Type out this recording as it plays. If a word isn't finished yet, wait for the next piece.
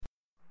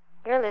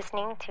You're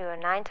listening to a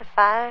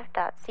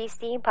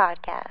 9to5.cc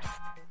podcast.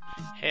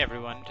 Hey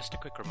everyone, just a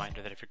quick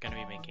reminder that if you're going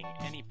to be making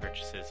any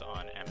purchases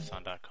on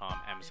Amazon.com,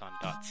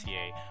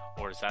 Amazon.ca,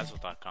 or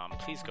Zazzle.com,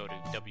 please go to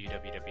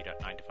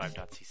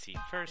www.9to5.cc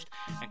first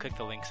and click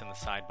the links in the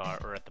sidebar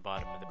or at the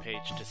bottom of the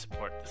page to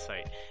support the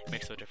site. It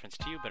makes no difference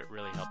to you, but it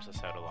really helps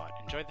us out a lot.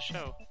 Enjoy the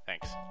show.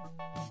 Thanks.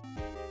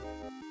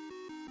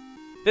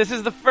 This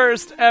is the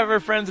first ever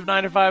Friends of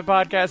 9 to 5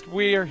 podcast.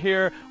 We are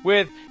here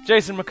with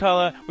Jason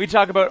McCullough. We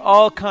talk about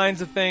all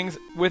kinds of things.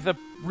 With a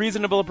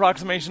reasonable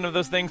approximation of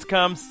those things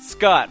comes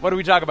Scott. What do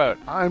we talk about?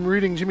 I'm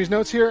reading Jimmy's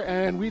notes here,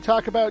 and we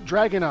talk about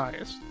Dragon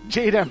Eyes,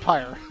 Jade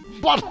Empire,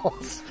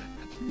 Bottles,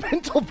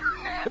 Mental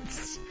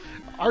Brunettes,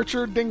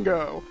 Archer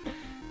Dingo,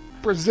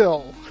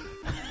 Brazil,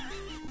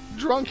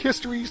 Drunk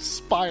History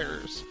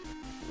Spires,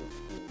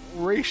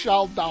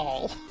 Rachel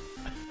Dahl,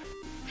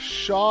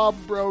 Shaw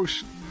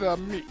Broche the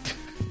Meat.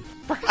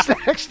 Press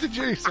X to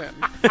Jason.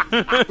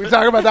 We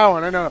talk about that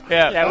one, I know.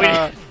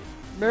 Yeah,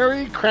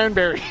 Mary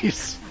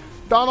Cranberries.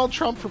 Donald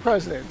Trump for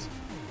president.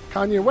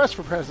 Kanye West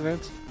for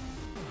president.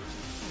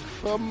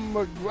 From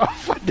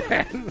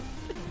McGruffin.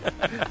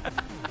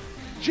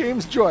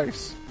 James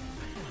Joyce.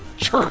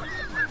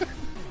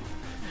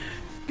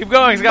 Keep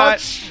going,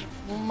 Scott.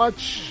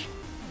 Much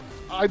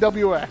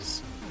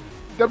IWS.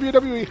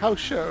 WWE house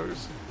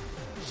shows.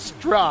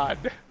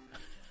 Strad.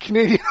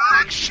 Canadian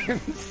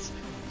elections.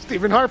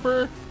 Stephen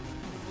Harper.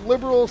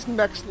 Liberals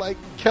next like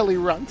Kelly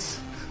Runts.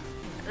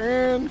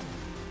 And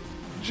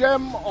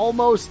Jem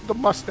Almost the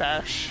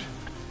Mustache.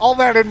 All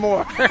that and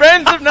more.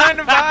 Friends of 9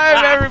 to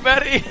 5,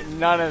 everybody.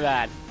 None of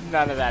that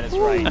is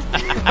right.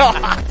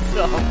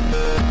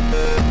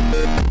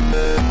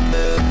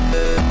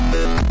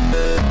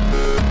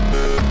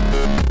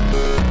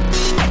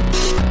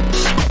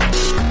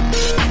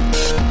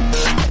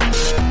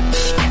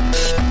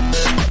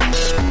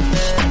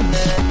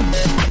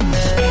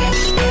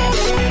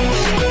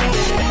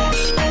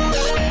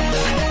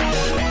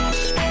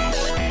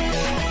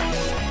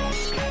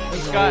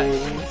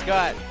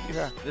 Scott,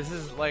 Yeah. this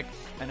is like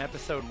an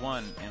episode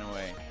 1 in a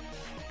way.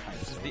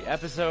 This is the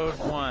episode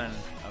 1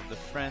 of the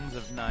Friends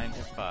of 9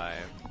 to 5.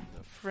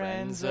 The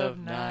Friends of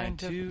 9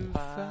 to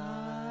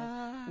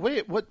 5.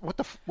 Wait,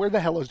 where the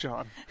hell is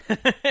John?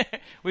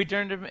 We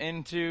turned him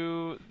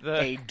into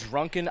A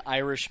drunken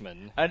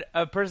Irishman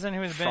a person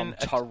who has from been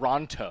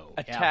Toronto.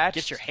 attached-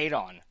 Get your hate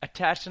on.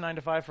 attached to 9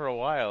 to 5 for a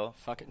while.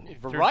 Fucking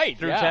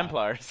Through yeah.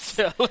 Templars.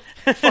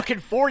 Fucking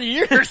 4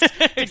 years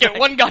to get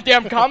one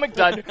goddamn comic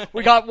done.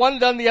 We got one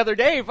done the other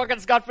day. Fucking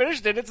Scott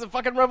finished it. It's a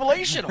fucking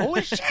revelation.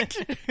 Holy shit.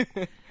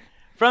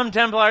 From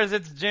Templars,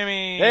 it's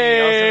Jimmy. Hey,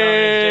 also known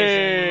as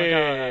Jason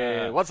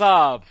McCullough. what's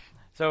up?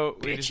 So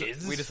we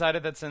Bitches.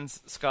 decided that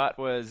since Scott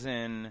was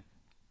in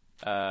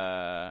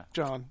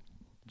John.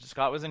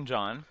 Scott was in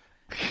John.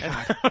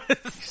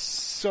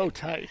 So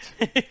tight.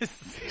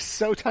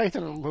 So tight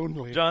and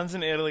lonely. John's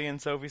in Italy and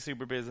Sophie's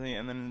super busy,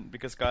 and then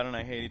because Scott and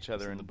I hate each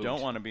other and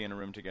don't want to be in a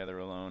room together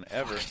alone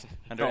ever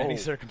under any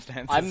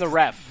circumstances. I'm the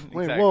ref.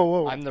 Wait, Exactly.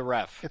 whoa. I'm the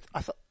ref.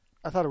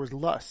 I thought it was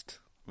lust.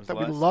 Was that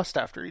lust? we lust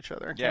after each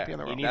other. Yeah, Can't be in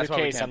the room. In either that's why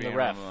we case, can't I'm be the in a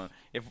room ref. alone.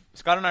 If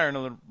Scott and I are in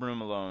a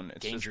room alone,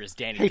 it's Dangerous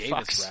Danny Hey,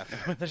 Davis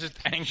fucks. ref. There's just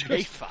angry,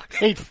 Hey, fuck.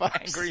 Hate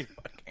fucks. angry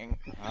fucking.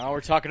 Oh,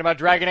 we're talking about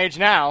Dragon Age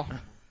now.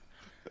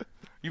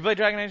 You play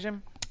Dragon Age,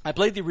 Jim? I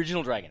played the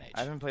original Dragon Age.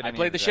 I haven't played I any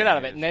played of the the shit Dragon out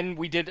of it, Ages. and then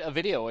we did a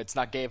video. It's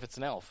not gay if it's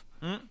an elf,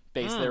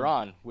 based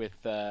thereon with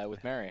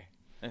Mary.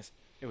 Nice.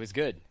 It was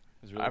good.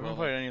 It was really I haven't well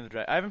played done. any of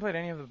the. I haven't played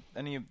any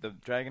of the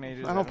Dragon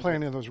Ages. I don't play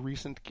any of those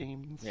recent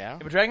games. Yeah. Yeah,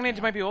 but Dragon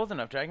Age might be old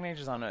enough. Dragon Age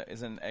is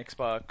is an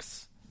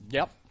Xbox.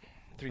 Yep.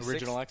 360.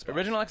 Original Xbox.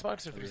 Original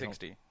Xbox or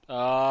 360?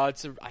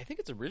 I think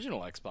it's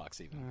original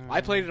Xbox even.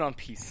 I played it on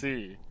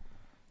PC.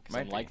 Because Might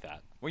I'm be. like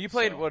that. Well, you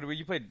played So- what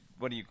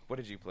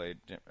did you play,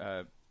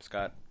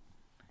 Scott?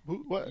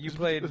 What? You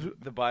played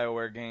the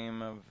BioWare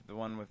game of the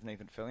one with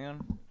Nathan Fillion.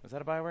 Was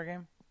that a BioWare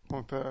game?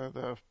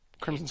 The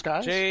Crimson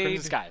Skies?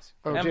 Crimson Skies.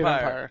 Oh,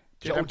 Empire.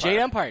 Jade Empire. Jade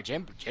Empire.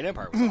 Jade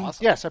Empire was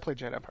awesome. Yes, I played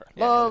Jade Empire.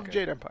 Yeah, Love okay.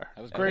 Jade Empire.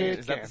 That was great.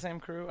 Is that game. the same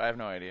crew? I have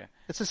no idea.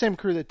 It's the same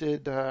crew that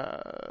did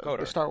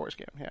the Star Wars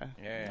game. Yeah.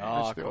 Yeah.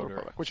 Oh, That's the Old Coder.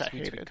 Republic, which I Sweet,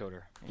 hated. sweet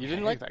Coder. I You didn't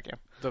hated like that game?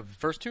 the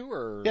first two,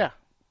 or Yeah.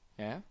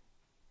 Yeah.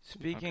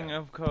 Speaking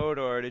of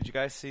Kodor, did you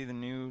guys see the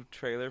new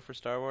trailer for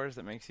Star Wars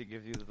that makes you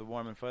give you the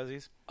warm and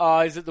fuzzies?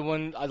 Is it the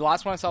one? The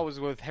last one I saw was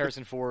with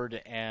Harrison Ford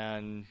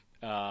and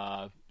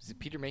is it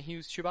Peter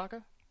Mayhew's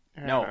Chewbacca?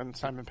 No. And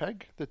Simon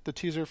Pegg, the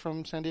teaser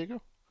from San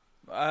Diego.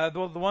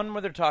 The one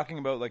where they're talking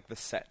about like the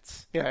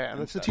sets. Yeah,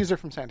 that's the teaser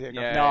from San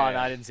Diego. Yeah. No,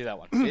 I didn't see that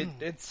one.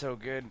 It's so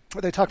good.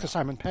 They talked to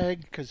Simon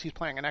Pegg because he's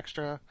playing an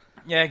extra.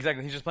 Yeah,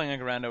 exactly. He's just playing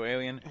like a rando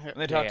alien. And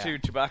they talked to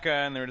Chewbacca,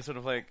 and they were just sort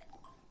of like,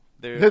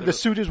 The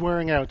suit is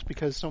wearing out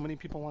because so many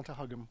people want to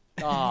hug him.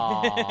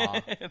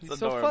 Aww, it's he's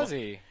so adorable.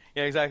 fuzzy.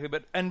 Yeah, exactly.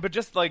 But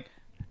just like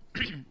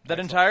that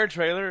entire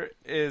trailer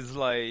is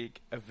like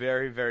a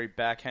very, very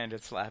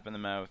backhanded slap in the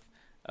mouth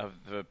of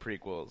the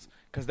prequels,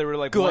 because they were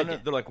like Good.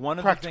 one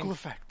of Practical the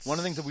effects. One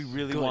of the things that we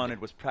really Good.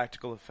 wanted was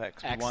practical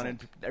effects. We Excellent.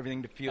 wanted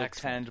everything to feel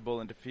Excellent. tangible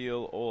and to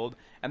feel old.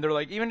 and they're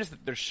like, even just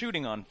that they're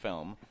shooting on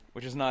film,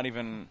 which is not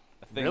even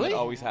a thing Really? that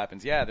always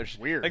happens. Yeah, they're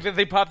Weird. Like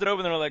they popped it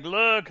open, and they're like,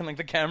 look, and like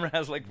the camera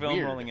has like film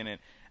Weird. rolling in it,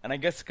 and I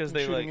guess because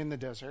they shooting like in the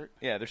desert.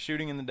 yeah, they're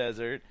shooting in the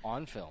desert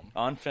On film.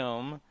 on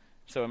film,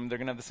 so they're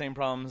gonna have the same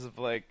problems of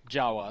like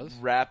Jawas.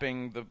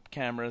 wrapping the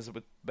cameras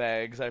with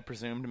bags, I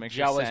presume, to make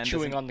sure Jawas sand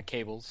chewing doesn't, on the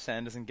cables.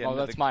 sand doesn't get Oh,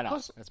 into that's the mine out.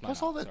 Plus, That's mine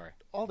plus out. Sorry.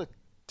 all the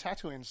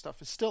tattooing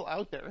stuff is still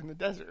out there in the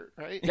desert,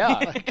 right?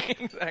 Yeah.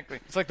 exactly.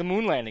 It's like the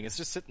moon landing. It's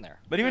just sitting there.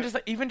 But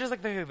even just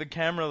like the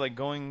camera like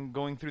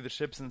going through the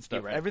ships and stuff,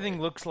 Theoretically.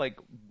 everything looks like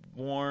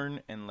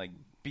worn and like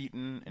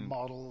beaten and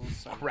Models.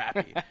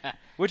 crappy.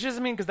 Which is,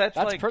 I mean, because that's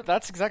like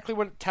That's exactly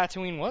what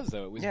Tatooine was,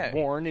 though. It was Yeah.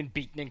 worn and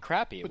beaten and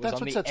crappy. It But was that's on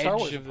what the set edge Star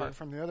Wars of apart the...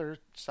 from the other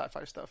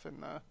sci-fi stuff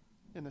in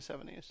the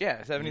 70s.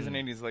 yeah, 70s and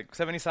 80s, like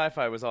 70s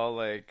sci-fi was all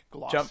like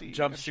Glossy,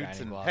 jumpsuits shiny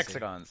and glossy.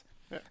 hexagons.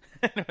 Yeah.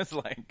 And it was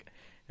like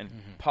and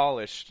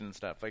polished and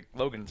stuff like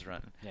Logan's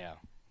Run. Yeah.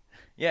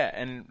 Yeah,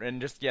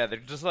 and just they're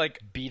just like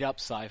Beat up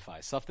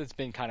sci-fi. Stuff that's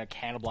been kind of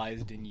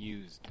cannibalized and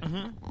used.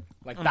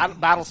 Like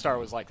Battlestar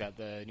was like that,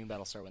 the new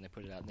Battlestar when they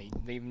put it out. And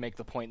they even make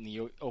the point in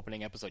the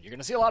opening episode, you're going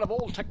to see a lot of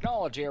old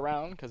technology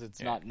around because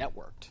it's not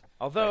networked.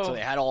 Although Right, so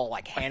they had all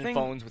like hand thing-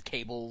 phones with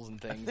cables and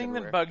the things. thing that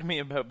everywhere. bugged me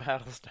about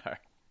Battlestar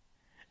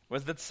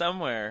was that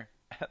somewhere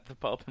at the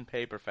pulp and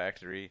paper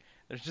factory,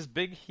 there's just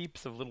big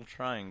heaps of little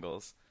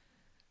triangles.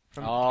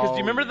 Because do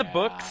you remember the yeah.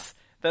 books?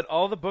 That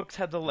all the books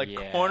had the like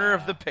Yeah. corner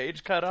of the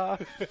page cut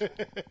off.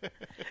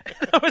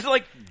 I was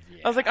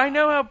like, I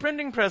know how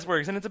printing press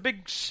works, and it's a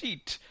big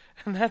sheet,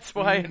 and that's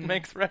why it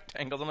makes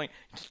rectangles. I'm like,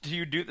 do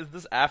you do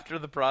this after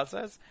the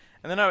process?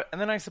 And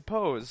then I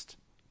supposed,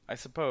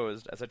 as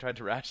I tried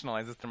to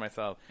rationalize this to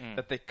myself,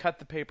 that they cut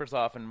the papers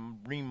off and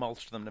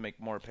remulched them to make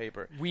more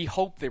paper. We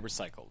hope they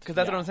recycled. Because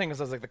that's what I'm saying.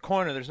 Because I was like, the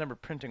corner, there's never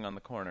printing on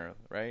the corner,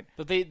 right?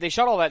 But they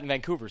shot all that in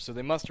Vancouver, so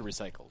they must have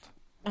recycled.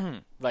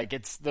 Like,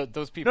 it's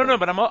those people... No,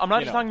 but I'm not you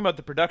just know. talking about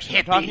the production.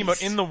 I'm talking about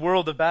Hippies. in the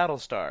world of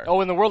Battlestar. Oh,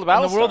 in the world of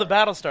Battlestar? In the world of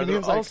Battlestar, He there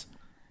means, like, also...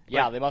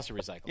 Yeah, they must have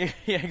recycled.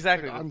 Yeah,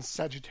 exactly. On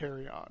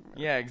Sagittarian.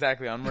 Yeah,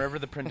 exactly. On wherever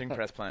the printing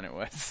press planet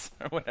was,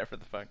 or whatever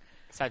the fuck.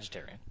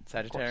 Sagittarian.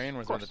 Sagittarian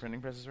was where the course.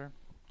 printing presses were.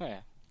 Oh, yeah.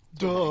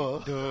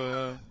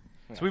 Duh.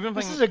 So we've been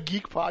This playing. is a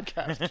geek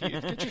podcast,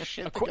 Keith. Get your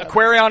shit together.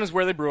 Aquarion is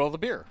where they brew all the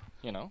beer,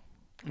 you know?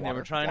 They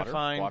were trying to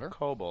find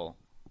Kobol,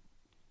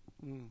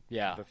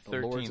 Yeah, The the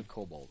Lords 13th. of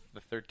Cobalt.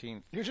 the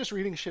 13th. You're just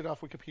reading shit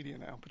off Wikipedia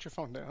now. Put your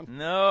phone down.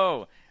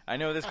 No, I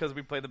know this because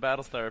we played the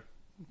Battlestar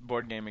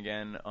board game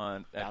again at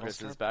Battlestar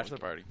Chris's board bachelor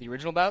game. party. The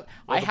original Battle...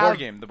 Well, the board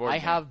game, the board I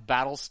game. have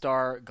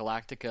Battlestar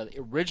Galactica, the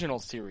original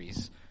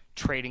series,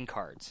 trading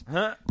cards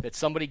Huh? that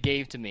somebody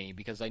gave to me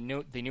because they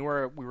knew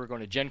where we were going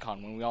to Gen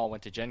Con when we all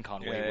went to Gen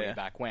Con way yeah.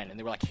 back when. And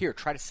they were like, here,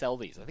 try to sell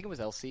these. I think it was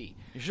LC.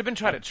 You should have been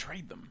trying to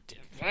trade them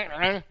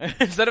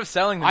instead of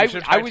selling them. I you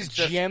should have tried was to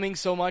just- jamming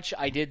so much.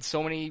 I did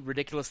so many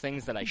ridiculous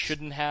things that I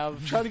shouldn't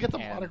have. Try to get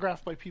them And-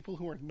 autographed by people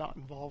who are not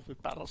involved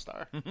with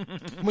Battlestar.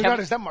 Oh my god,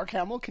 is that Mark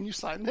Hamill? Can you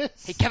sign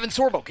this? Hey, Kevin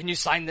Sorbo, can you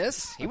sign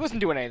this? He wasn't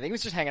doing anything. He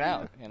was just hanging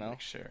out, you know.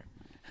 Sure.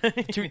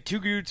 two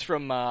dudes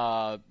from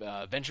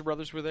Venture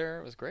Brothers were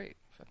there. It was great.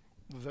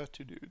 The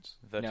two dudes.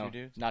 The No, two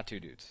dudes. not two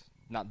dudes.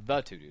 Not the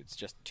two dudes,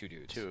 just two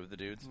dudes. Two of the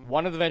dudes.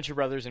 One of the Venture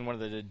Brothers and one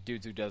of the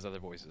dudes who does other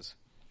voices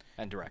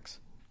and directs.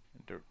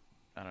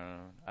 I don't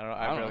know.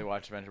 I don't barely know.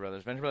 watched Venture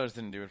Brothers. Venture Brothers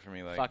didn't do it for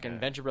me. Like Fucking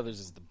Venture Brothers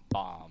is the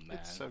bomb, man.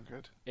 It's so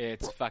good.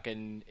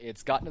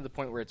 It's gotten to the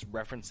point where it's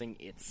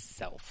referencing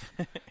itself.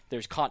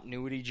 There's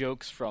continuity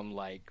jokes from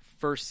like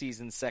first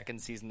season,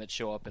 second season that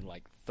show up in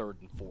like third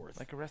and fourth.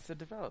 like Arrested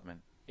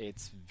Development.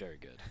 It's very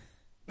good.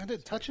 And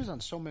it touches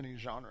on so many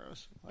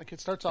genres. Like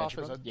it starts off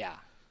Yeah.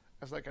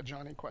 as like a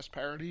Johnny Quest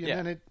parody, and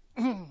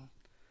Yeah. then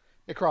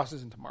it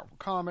crosses into Marvel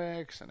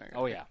Comics and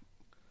Oh yeah.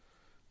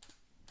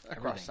 across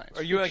Everything. science.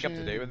 Are you like up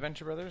fiction. to date with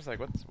Venture Brothers? Like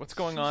what's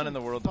going on in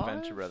the world of 5?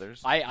 Venture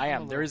Brothers? I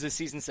am. There is a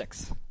season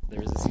 6.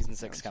 There is a season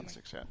 6 Season coming.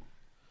 6, yeah.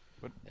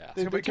 Yeah.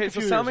 They took Okay, a so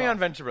few sell years me on off.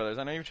 Venture Brothers.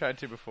 I know you've tried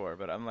to before,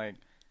 but I'm like,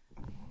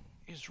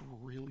 Is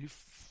really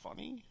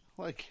funny.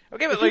 Like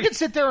Okay, but if like- you can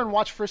sit there and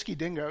watch Frisky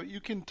Dingo, you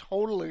can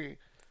totally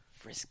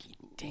Frisky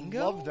Dingo.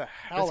 love the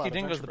hell Frisky out of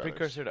Dingo's Venture the Brothers.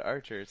 precursor to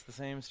Archer. It's the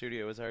same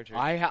studio as Archer.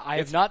 I have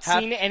It's not half-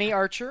 seen any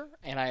Archer,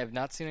 and I have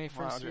not seen any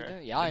Frisky Jay. Dingo.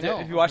 Yeah, I Is it- know.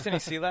 Have you watched any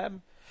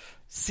C-Lab?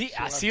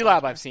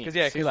 C-Lab I've seen. Because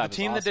the C-Lab is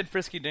team that awesome. did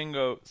Frisky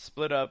Dingo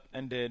split up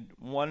and did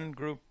one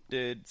group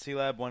did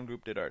C-Lab, one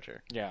group did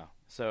Archer. Yeah.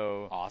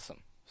 So Awesome.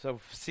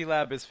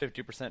 C-Lab is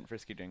 50%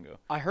 Frisky Dingo.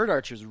 I heard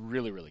Archer's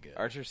really, really good.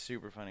 Archer's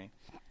super funny.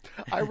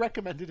 I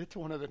recommended it to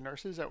one of the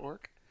nurses at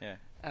work, Yeah.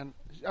 and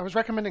I was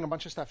recommending a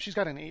bunch of stuff. She's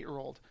got an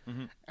 8-year-old,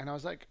 Mm-hmm. and I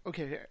was like,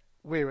 okay,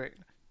 wait,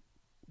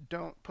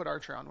 don't put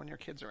Archer on when your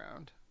kid's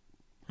around.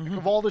 Mm-hmm. Like,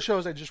 of all the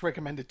shows I just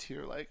recommended to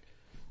you, like,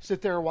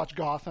 sit there and watch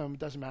Gotham,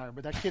 doesn't matter,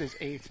 but that kid is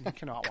 8 and he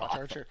cannot watch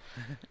Archer.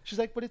 She's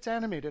like, but it's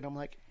animated. I'm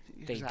like,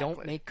 They exactly.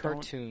 don't make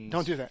cartoons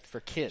Don't do that. for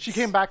kids. She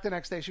came back the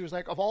next day. She was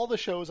like, of all the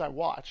shows I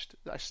watched,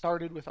 I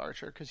started with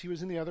Archer because he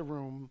was in the other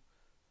room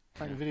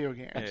playing video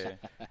games.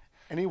 Yeah.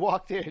 And he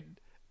walked in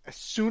as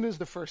soon as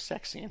the first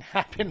sex scene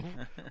happened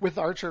with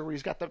Archer, where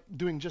he's got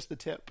doing just the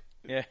tip.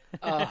 Yeah.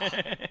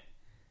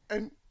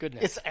 And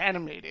Goodness. it's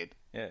animated.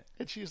 Yeah.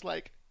 And she's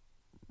like,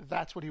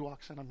 that's what he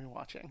walks in on me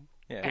watching.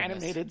 Yeah.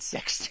 Animated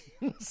sex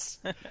scenes.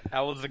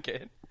 How old's the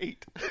kid?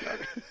 8.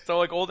 So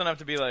like old enough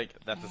to be like,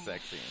 that's a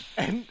sex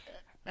scene.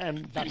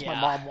 And that's my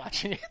Yeah. mom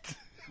watching it.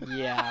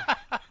 Yeah.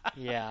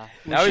 Yeah.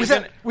 Now he's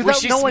Without- gonna, without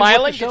Was she knowing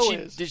smiling? what the show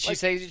Did is. she Like,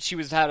 say that she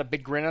had a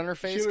big grin on her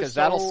face? was Because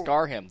that'll so-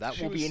 scar him. That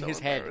she will be was in so his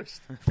head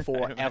embarrassed.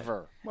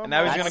 forever. and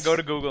now he's gonna That's- go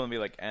to Google and be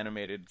like,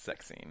 animated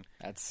sex scene.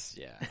 That's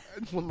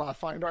will not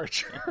find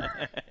Archer.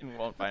 And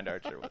won't find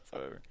Archer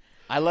whatsoever.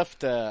 I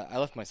left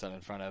my son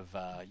in front of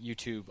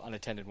YouTube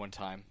unattended one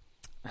time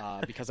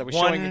because I was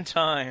One showing.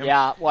 time.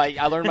 Yeah, well,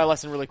 I learned my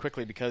lesson really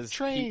quickly because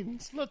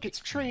Trains. Look, it's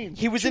trains.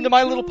 he was into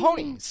My Little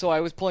Pony, so I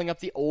was pulling up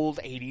the old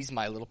 '80s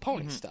My Little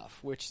Pony stuff,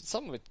 which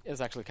some of it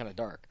is actually kind of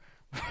dark,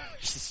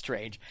 which is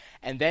strange.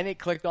 And then it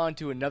clicked on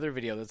to another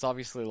video that's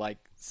obviously like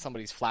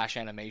somebody's flash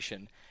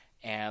animation,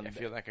 and I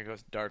feel like it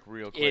goes dark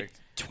real it quick.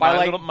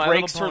 Twilight My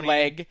breaks Little her Pony.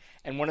 leg,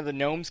 and one of the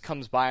gnomes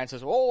comes by and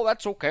says, "Oh,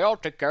 that's okay, I'll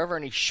take care of her."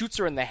 And he shoots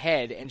her in the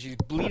head, and she's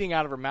bleeding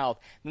out of her mouth.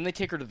 Then they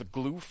take her to the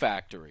glue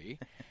factory,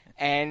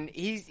 and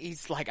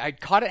he's like, "I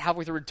caught it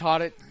halfway through,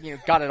 got it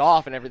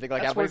off, and everything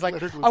like That's that." But he's where like,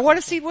 glitter glue "I want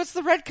to comes see what's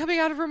the red coming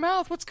out of her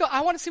mouth.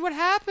 I want to see what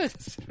happens."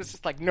 It's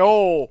just like,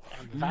 no,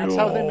 That's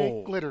how they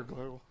make glitter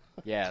glue.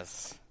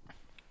 Yes,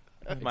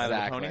 My Little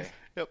exactly. Ponies.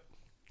 Yep.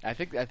 I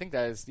think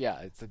that is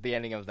It's the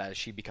ending of that.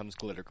 She becomes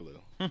glitter glue.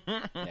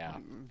 Yeah.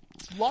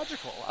 It's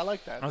logical. I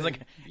like that. I was like,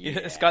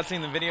 has Scott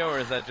seen the video, or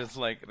is that just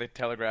like they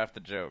telegraphed the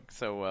joke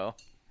so well?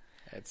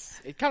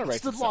 It kind of it's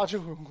writes the itself.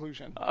 logical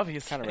conclusion.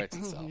 Obviously. Kind of writes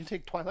itself. You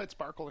take Twilight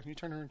Sparkle and you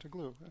turn her into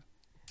glue.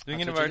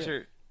 Speaking of That's what you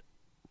Archer,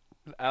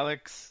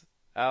 Alex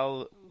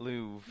Al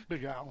Louv,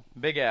 Big Al.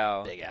 Big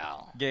Al, Big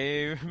Al.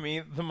 gave me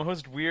the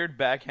most weird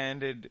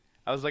backhanded.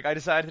 I was like, I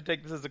decided to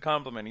take this as a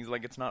compliment. He's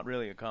like, it's not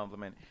really a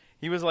compliment.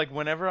 He was like,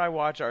 whenever I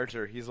watch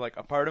Archer, he's like,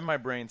 a part of my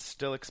brain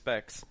still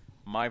expects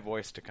my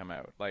voice to come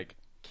out, like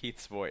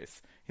Keith's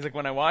voice. He's like,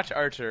 when I watch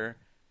Archer,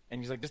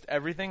 and he's like, just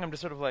everything, I'm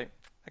just sort of like,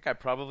 that guy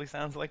probably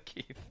sounds like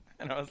Keith.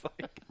 And I was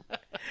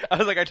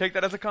like, I take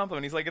that as a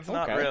compliment. He's like, it's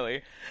not Okay.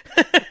 really.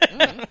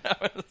 And I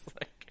was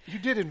like, You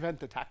did invent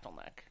the tactile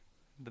neck.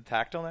 the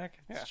tactile neck?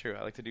 Yeah. It's true.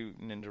 I like to do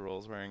ninja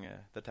rolls wearing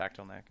the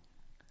tactile neck.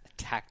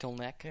 Tactile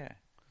neck. Yeah.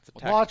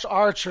 It's Watch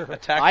Archer. a I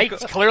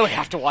tactical, clearly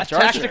have to watch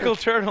Archer. tactical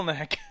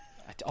turtleneck.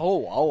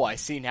 Oh, I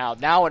see now.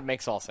 Now it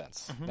makes all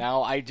sense. Mm-hmm.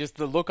 Now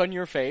the look on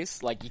your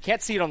face, like you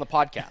can't see it on the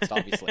podcast,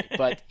 obviously,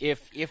 but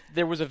if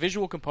there was a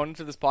visual component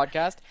to this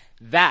podcast,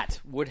 that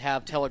would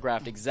have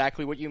telegraphed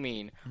exactly what you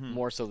mean, Mm-hmm.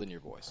 more so than your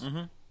voice.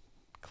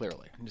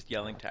 Clearly. I'm just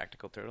yelling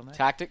tactical turtleneck.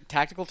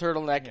 Tactical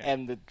turtleneck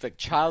and the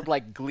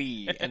childlike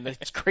glee and the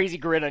crazy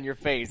grin on your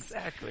face.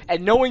 Exactly.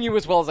 And knowing you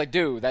as well as I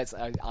do,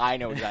 I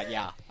know that.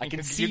 Yeah, I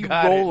can see you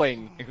got it.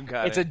 rolling. You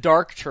got It's it. a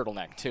dark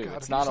turtleneck too. God,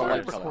 It's have not you a started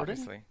light color. recording?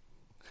 Obviously.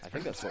 I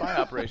think that's Spy what.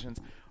 operations.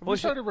 We Holy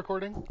shit. started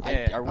recording.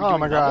 Yeah. Are we Oh doing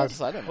my God.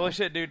 levels? I don't know. Holy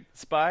shit, dude.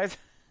 Spies.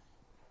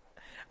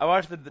 I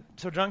watched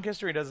so Drunk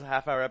History does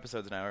half-hour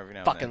episodes now every now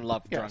and Fucking then.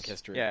 love Yes. Drunk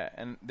History. Yeah,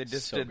 and they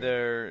just So did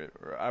good.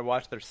 I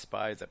watched their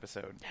Spies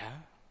episode Yeah.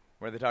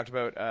 where they talked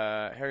about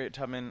Harriet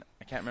Tubman,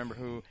 I can't remember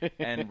who,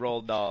 and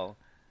Roald Dahl.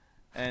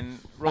 And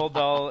Roald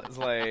Dahl's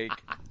like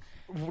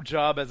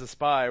job as a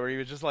spy, where he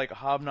was just like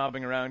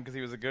hobnobbing around because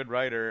he was a good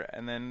writer,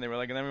 and then they were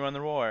like, and then we won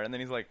the war, and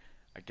then he's like,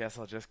 I guess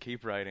I'll just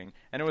keep writing.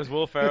 And it was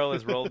Will Ferrell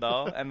as Roald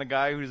Dahl, and the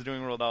guy who's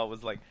doing Roald Dahl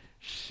was like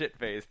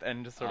shit-faced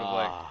and just sort of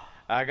like,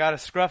 I got a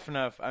scruff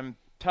enough, I'm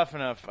tough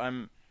enough,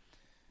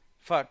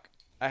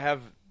 I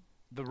have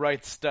the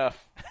right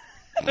stuff.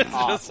 It's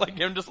just like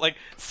him just like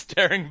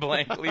staring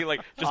blankly, like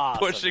just Awesome.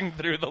 pushing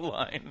through the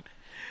line.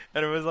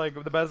 And it was like,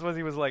 the best was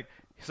he was like,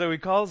 so he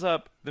calls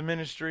up the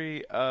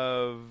Ministry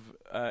of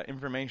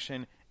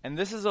Information, and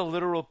this is a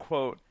literal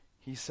quote.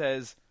 He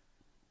says,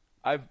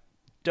 I've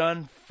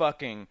done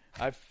fucking.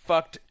 I've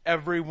fucked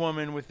every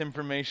woman with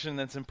information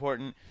that's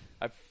important.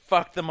 I've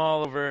fucked them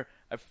all over.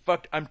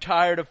 I'm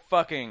tired of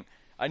fucking.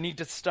 I need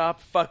to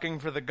stop fucking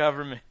for the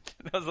government.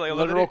 I was like,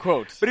 Literal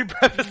quote. But he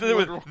prefaced it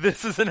with,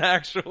 this is an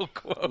actual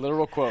quote.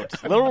 Literal quote.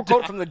 Literal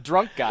quote from the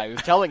drunk guy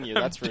who's telling you.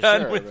 That's for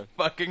done sure. with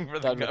fucking for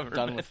the government.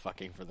 Done with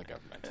fucking for the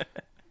government.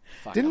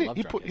 Fuck, Didn't I he? love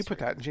He Drunk put History.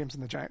 that in James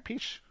and the Giant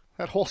Peach.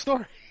 That whole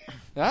story.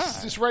 Ah.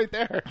 It's just right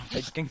there.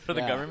 Fucking for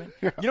the Yeah. government.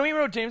 You know, he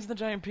wrote James and the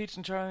Giant Peach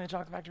and Charlie and the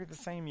Chocolate Factory the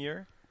same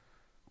year.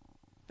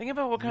 Think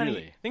about what kind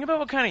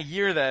of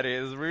year that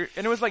is.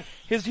 And it was like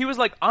he was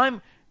like,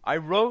 I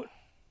wrote,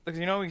 because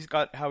you know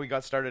how he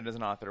got started as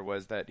an author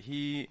was that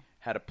he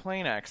had a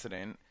plane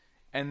accident,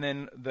 and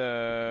then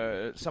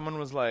someone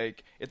was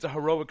like, it's a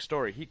heroic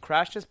story. He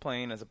crashed his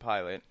plane as a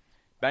pilot,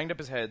 banged up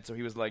his head, so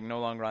he was like no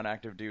longer on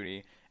active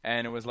duty,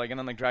 and it was like, and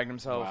then like dragged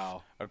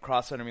himself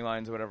across enemy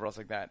lines or whatever else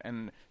like that.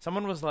 And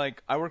someone was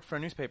like, I work for a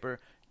newspaper.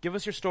 Give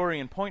us your story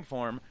in point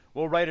form.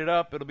 We'll write it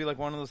up. It'll be like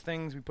one of those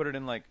things. We put it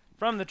in like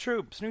from the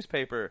troops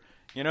newspaper.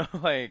 You know,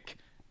 like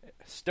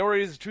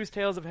stories, true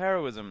tales of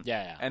heroism.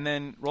 Yeah. And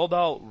then Roald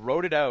Dahl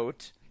wrote it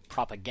out,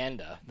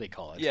 propaganda, they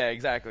call it. Yeah,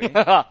 exactly.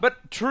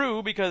 But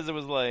true, because it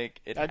was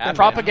like it happened.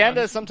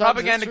 Propaganda sometimes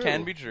propaganda is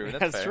can be true.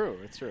 That's fair. true.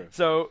 It's true.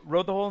 So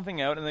wrote the whole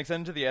thing out and they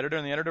sent it to the editor,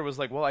 and the editor was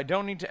like, "Well, I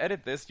don't need to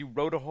edit this. You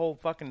wrote a whole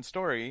fucking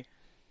story.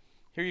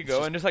 Here you go."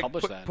 just And just like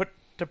publish that. put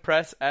to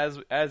press as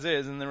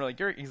is, and then we're like,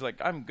 he's like,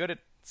 "I'm good at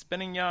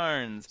spinning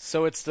yarns."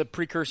 So it's the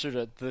precursor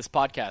to this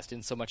podcast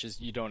in so much as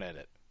you don't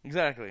edit.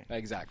 Exactly.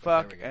 Fuck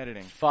Fuck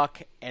editing.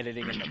 Fuck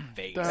editing in the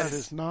face. That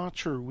is not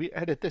true. We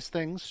edit this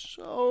thing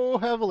so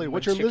heavily.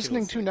 What you're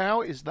listening to now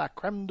is la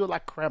creme de la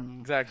creme.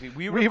 Exactly.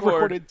 We've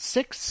recorded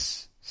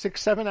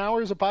 7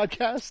 hours of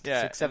podcast.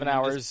 Yeah, 6-7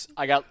 hours.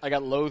 I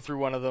got low through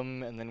one of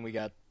them, and then we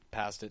got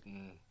past it,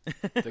 and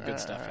the good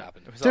stuff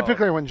happened.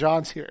 Typically, when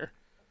John's here,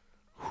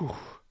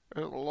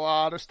 there's a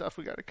lot of stuff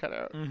we got to cut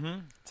out,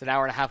 It's an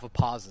hour and a half of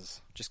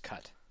pauses. Just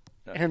cut.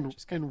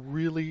 and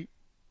really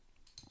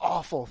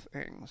awful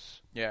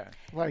things. Yeah.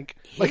 Like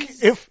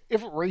if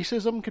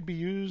racism could be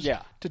used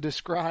Yeah. to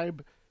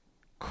describe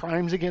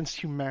crimes against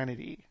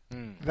humanity,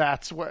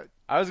 that's what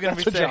I was going to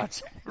be that's what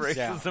saying John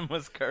says. racism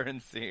was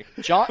currency.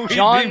 John We'd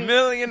be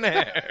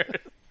millionaires.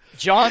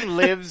 John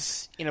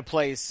lives in a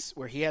place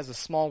where he has a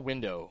small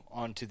window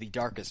onto the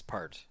darkest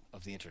part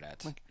of the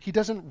internet. He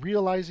doesn't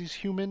realize he's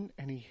human,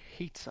 and he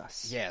hates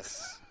us.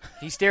 Yes.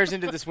 He stares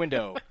into this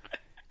window,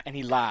 and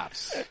he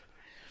laughs.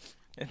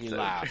 He so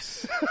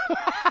laughs.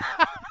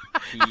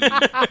 He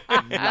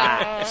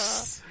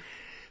laughs.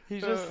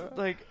 He's just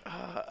like,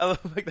 I love,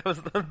 like that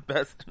was the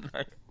best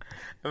night.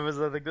 It was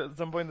like at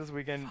some point this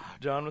weekend,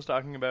 John was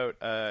talking about.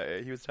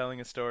 He was telling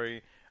a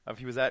story of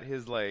he was at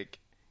his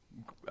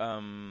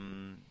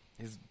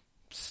his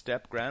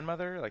step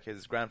grandmother, like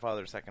his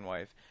grandfather's second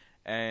wife,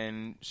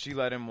 and she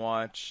let him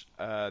watch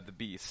The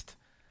Beast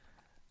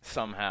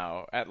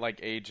somehow at like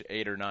age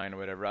 8 or 9 or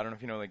whatever. I don't know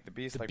if you know like The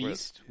Beast. The like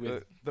Beast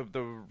where,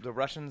 the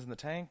Russians in the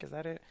tank. Is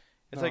that it?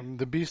 It's like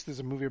The Beast is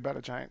a movie about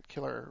a giant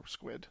killer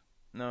squid.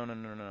 no.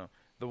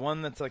 The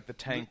one that's like the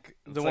tank.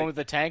 The one with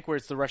the tank where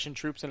it's the Russian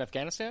troops in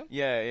Afghanistan?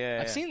 Yeah.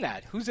 I've seen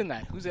that. Who's in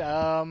that? Who's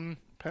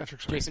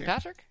Patrick Swayze. Jason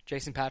Patrick?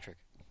 Jason Patrick.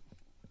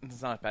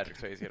 It's not Patrick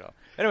Swayze at all.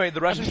 Anyway, the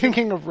I'm Russian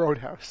thinking of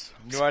Roadhouse.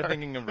 You are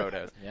thinking of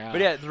Roadhouse. Yeah.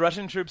 But yeah, the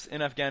Russian troops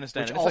in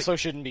Afghanistan. Which it's also like,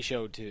 shouldn't be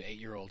showed to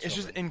 8-year-old it's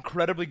children. just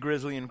incredibly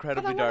grisly,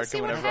 incredibly But I wanna dark, see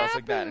and what whatever else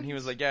like that. And happens. he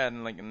was like, yeah,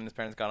 and his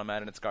parents got him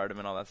mad and it scarred him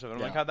and all that stuff. And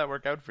I'm like, Yeah. how'd that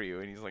work out for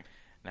you? And he's like,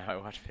 now I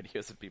watch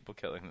videos of people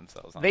killing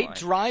themselves They online.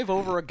 drive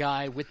over a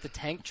guy with the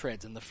tank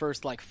treads in the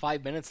first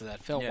 5 minutes of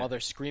that film Yeah. while they're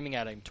screaming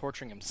at him,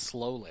 torturing him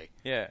slowly.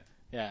 Yeah.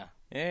 Yeah.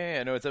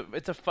 Yeah, no, it's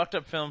a fucked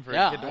up film for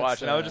Yeah, a kid to watch.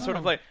 it's, And I was just sort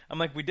of like, I'm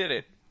like, we did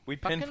it. We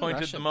Fucking pinpointed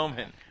the Russians,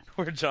 moment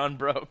where John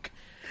broke.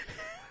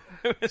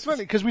 It's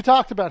funny because we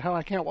talked about how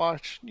I can't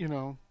watch,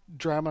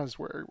 dramas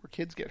where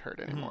kids get hurt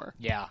anymore.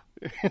 Yeah.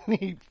 And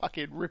he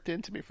fucking ripped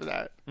into me for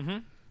that.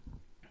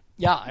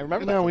 Yeah, I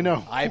remember that. Now we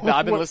know. I've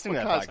been What- listening to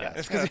what that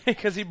caused podcast. that.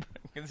 Because he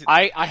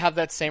I have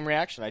that same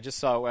reaction. I've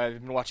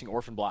been watching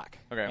Orphan Black.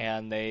 Okay.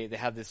 And they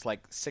have this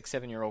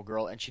 6-7-year-old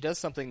girl, and she does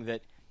something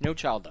that no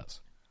child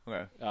does.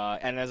 Okay.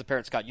 And as a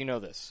parent, Scott, you know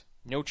this.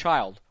 No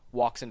child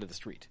walks into the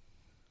street.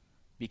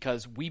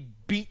 Because we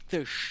beat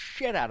the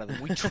shit out of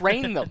them. We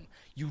train them.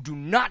 You do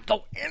not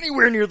go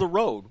anywhere near the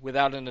road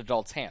without an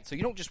adult's hand. So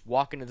you don't just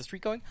walk into the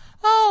street going,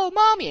 "Oh,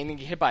 mommy," and then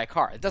get hit by a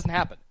car. It doesn't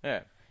happen.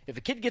 Yeah. If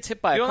a kid gets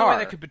hit by The a only car, way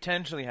that could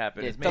potentially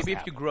happen is It doesn't maybe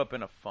if you happen. grew up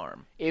in a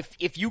farm.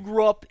 if you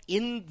grew up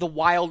in the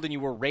wild and you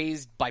were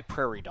raised by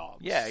prairie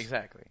dogs, Yeah,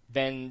 exactly.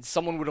 then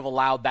someone would have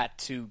allowed that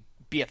to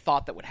be a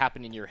thought that would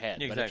happen in your head.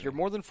 But if Exactly. you're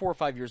more than 4 or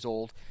 5 years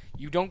old,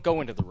 you don't go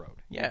into the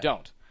road. Yeah. You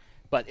don't.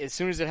 But as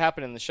soon as it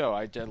happened in the show,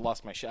 I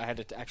lost my shit. I had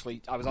to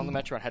I was on the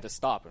metro and had to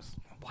stop.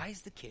 Why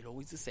is the kid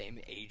always the same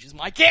age as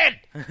my kid?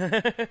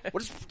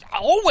 What is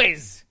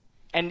always?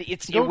 And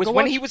it Go was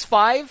when watch- he was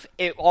 5.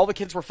 All the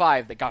kids were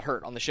 5 that got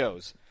hurt on the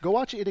shows. Go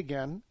watch it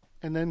again,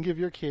 and then give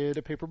your kid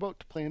a paper boat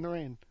to play in the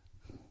rain.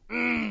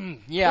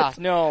 Yeah,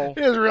 no.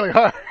 It is really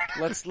hard.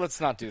 Let's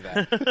not do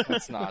that.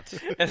 Let's not.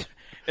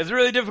 It's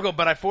really difficult,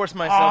 but I force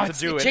myself to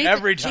do it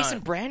every time. Jason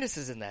Brandis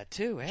is in that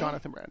too. Eh?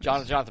 Jonathan Brandis.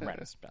 Jonathan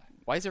Brandis.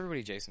 Why is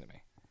everybody Jason to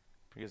me?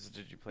 Because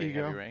did you play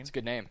Ego. Heavy Rain? It's a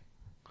good name.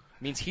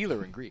 It means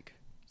healer in Greek.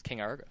 It's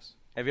King Argos.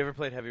 Have you ever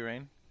played Heavy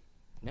Rain?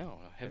 No,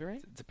 Heavy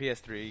Rain. It's a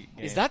PS3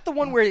 game. Is that the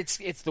one where it's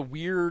the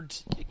weird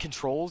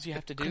controls you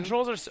have to do?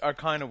 Controls are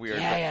kind of weird.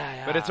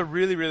 Yeah. But it's a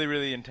really, really,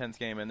 really intense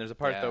game, and there's a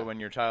part Yeah. though when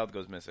your child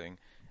goes missing,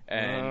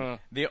 and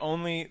the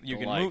only you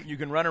can like. move, you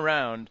can run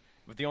around,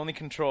 but the only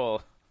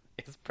control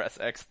is press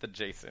X to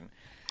Jason.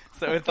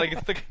 So it's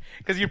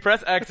because you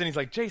press X and he's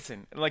like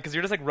Jason, because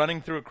you're just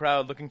running through a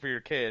crowd looking for your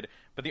kid,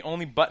 but the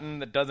only button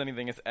that does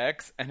anything is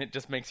X, and it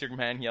just makes your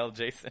man yell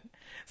Jason.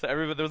 So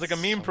everybody there was a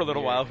meme for a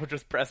little while, which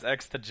was press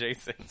X to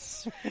Jason.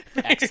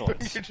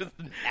 Excellent. You're just,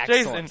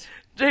 Excellent.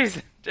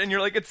 Jason, and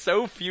you're it's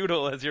so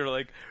futile as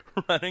you're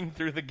running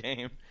through the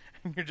game,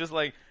 and you're just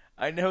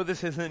I know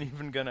this isn't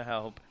even gonna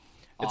help.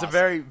 It's a Awesome.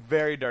 very,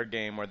 very dark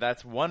game where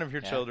that's one of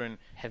your children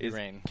Heavy is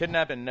Rain.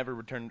 kidnapped and never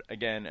returned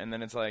again, and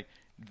then it's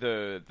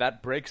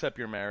that breaks up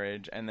your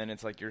marriage, and then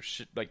it's like your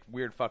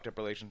weird fucked up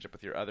relationship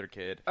with your other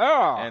kid.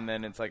 Oh. And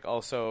then it's like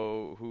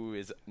also who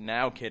is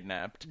now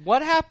kidnapped.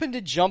 What happened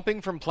to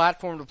jumping from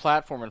platform to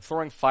platform and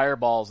throwing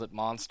fireballs at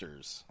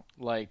monsters?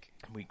 Like,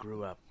 We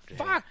grew up. Dave.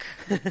 fuck.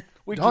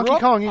 We Donkey grew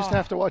up- Kong used to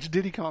have to watch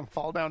Diddy Kong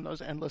fall down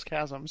those endless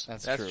chasms.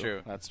 That's That's true.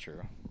 true. That's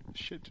true.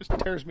 Shit just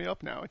tears me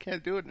up now. I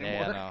can't do it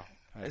anymore. Yeah,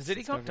 no. Is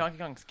Diddy Kong Donkey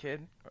Kong's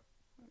kid?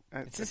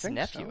 It's I his think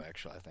nephew, so.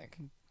 actually, I think.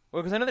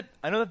 Well, because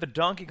I know that the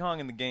Donkey Kong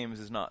in the games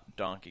is not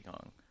Donkey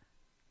Kong.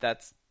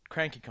 That's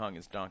Cranky Kong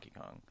is Donkey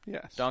Kong.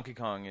 Yes. Donkey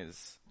Kong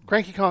is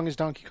Cranky Kong is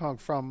Donkey Kong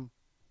from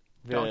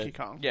The- Donkey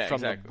Kong. yeah, From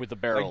exactly. with the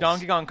barrels. Like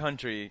Donkey Kong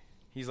Country,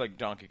 he's like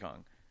Donkey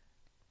Kong.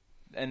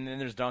 And then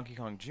there's Donkey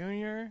Kong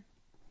Jr.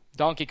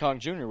 Donkey Kong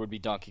Jr. would be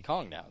Donkey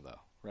Kong now, though,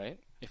 right?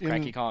 If In-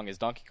 Cranky Kong is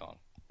Donkey Kong.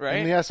 Right?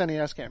 In the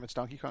SNES game, it's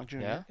Donkey Kong Jr.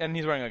 Yeah? And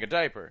he's wearing like a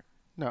diaper.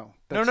 No. No,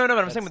 that's but I'm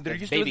that's- saying there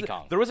that's used to Baby was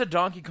Kong. there was a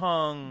Donkey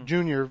Kong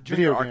Junior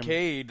Junior video game.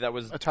 arcade that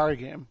was Atari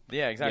game,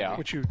 yeah, exactly.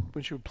 Yeah.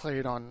 which you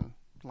played on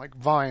like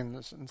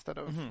vines instead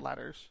of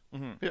ladders.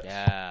 Yes.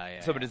 Yeah.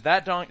 So, but is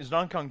Donkey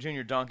Kong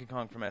Jr. Donkey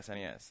Kong from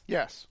SNES?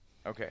 Yes.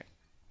 Okay,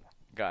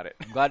 got it.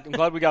 I'm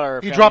glad we got our.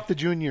 He family- dropped the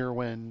junior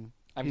when.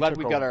 I'm he glad took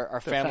we got over our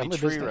the family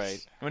tree business.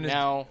 right. When is-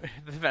 Now,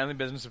 the family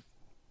business of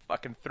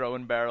fucking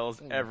throwing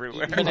barrels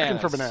everywhere, Bananas. Looking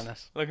for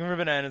bananas. looking for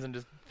bananas and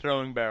just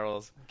throwing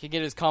barrels. can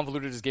get as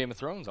convoluted as Game of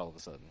Thrones all of a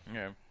sudden.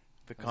 Yeah,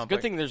 the It's a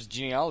good thing there's a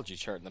genealogy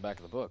chart in the back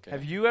of the book.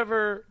 Have you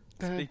ever?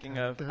 Speaking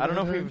of, I don't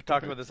know if we've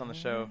talked about this on the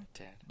show,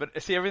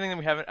 but see everything that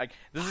we haven't.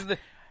 This is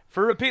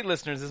for repeat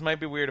listeners. This might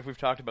be weird if we've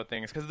talked about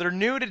things because they're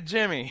new to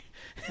Jimmy.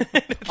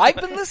 I've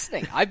been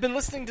listening. I've been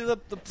listening to the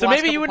So last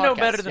maybe you would couple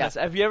know podcasts. better than Yeah. us.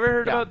 Have you ever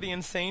heard Yeah. about the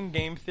insane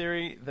game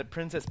theory that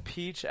Princess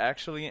Peach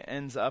actually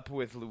ends up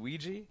with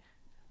Luigi?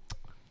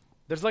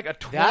 There's like a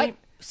 20. That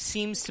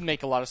seems to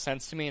make a lot of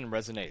sense to me and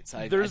resonates.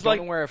 I There's don't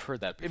like- know where I've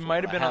heard that It before.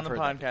 might have but been I on the heard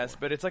that podcast, before.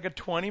 but it's like a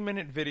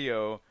 20-minute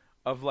video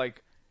of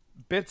like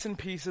bits and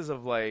pieces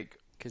of like.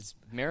 Because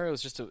Mario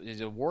is is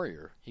a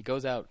warrior. He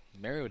goes out.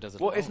 Mario does it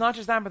Well, alone. it's not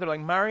just that, but they're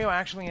like Mario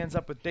actually ends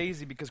up with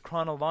Daisy because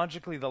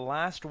chronologically the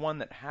last one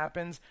that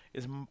happens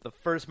is the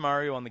first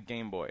Mario on the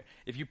Game Boy.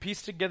 If you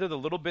piece together the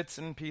little bits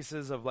and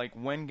pieces of like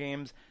when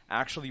games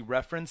actually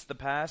reference the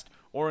past,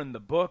 or in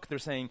the book they're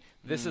saying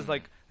this is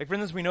like for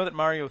instance we know that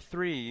Mario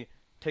 3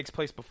 takes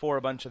place before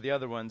a bunch of the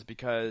other ones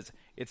because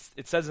it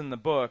says in the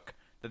book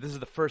that this is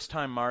the first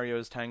time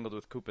Mario's tangled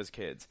with Koopa's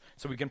kids.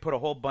 So we can put a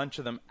whole bunch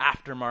of them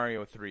after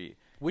Mario 3.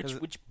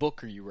 Which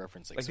book are you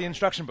referencing? Like the sorry?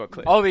 instruction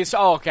booklet.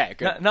 Oh, okay,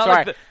 good. Not Sorry,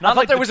 like the- not I thought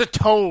like there the- was a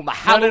tome, a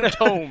hallowed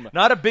tome,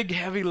 Not a big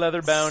heavy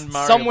leather-bound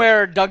Mario.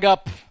 somewhere dug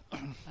up.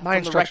 My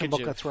instruction wreckage of-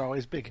 booklets were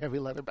always big, heavy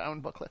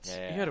leather-bound booklets.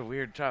 You had a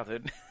weird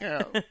childhood.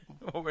 Yeah.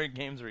 What were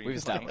games were you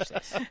We've playing?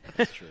 established this.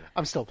 That's true.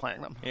 I'm still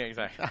playing them. Yeah,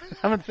 exactly. I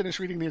haven't finished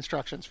reading the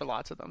instructions for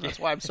lots of them. That's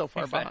why I'm so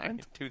far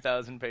behind.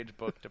 2,000-page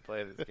book to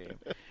play this game.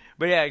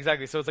 But yeah,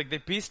 exactly. So it's like they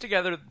piece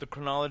together the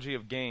chronology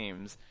of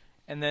games,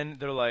 and then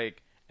they're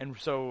like, and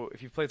so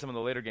if you've played some of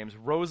the later games,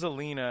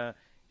 Rosalina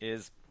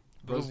is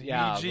Luigi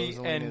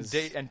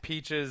Rosalina's- and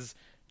Peach's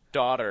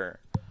daughter.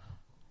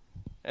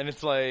 And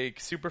it's like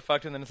super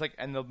fucked, and then it's like,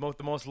 and the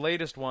most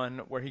latest one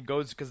where he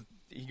goes because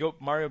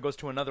Mario goes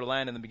to another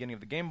land in the beginning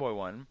of the Game Boy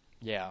one.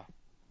 Yeah.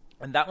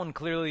 And that one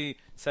clearly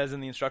says in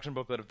the instruction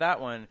booklet of that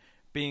one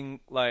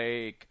being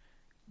like,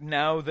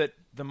 now that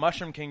the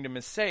Mushroom Kingdom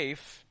is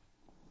safe,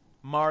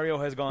 Mario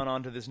has gone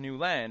on to this new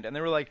land. And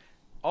they were like,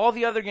 all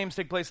the other games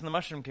take place in the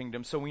Mushroom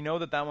Kingdom, so we know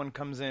that that one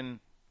comes in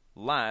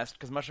last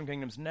because Mushroom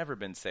Kingdom's never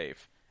been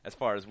safe, as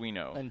far as we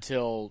know.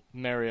 Until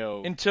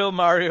Mario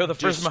The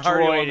first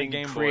Mario on the and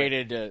Game Boy.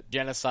 created a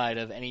genocide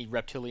of any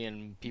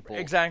reptilian people.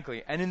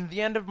 Exactly. And in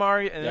the end of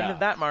Mario, and the end of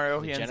that Mario,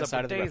 The he ends up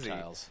genocide with of the Daisy.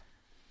 reptiles.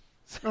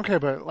 Okay,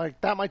 but like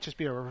that might just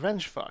be a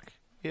revenge fuck.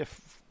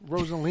 If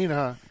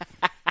Rosalina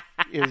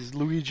is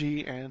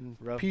Luigi and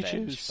Revenge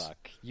Peaches.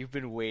 fuck. You've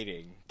been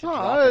waiting to No,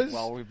 drop it it's-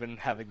 while we've been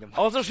having them.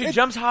 Also, she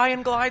jumps high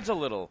and glides a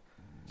little.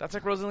 That's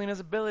like Rosalina's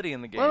ability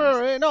in the game.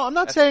 Wait. No, I'm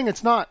not saying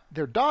it's not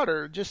their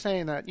daughter. Just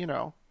saying that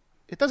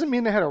it doesn't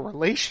mean they had a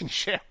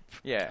relationship.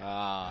 Yeah.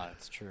 Ah,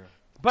 that's true.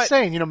 But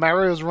saying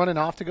Mario's running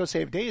off to go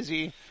save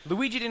Daisy.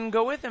 Luigi didn't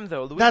go with him,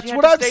 though. Luigi That's had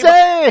what to I'm stay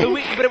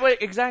saying! but wait,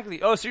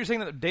 exactly. Oh, so you're saying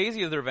that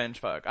Daisy is the revenge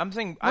fuck? I'm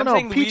saying No,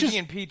 saying Peach Luigi is-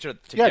 and Peach are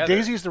together. Yeah,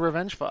 Daisy's the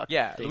revenge fuck.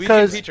 Yeah, Luigi and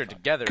Because- Peach are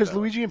together. Because though.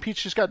 Luigi and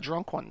Peach just got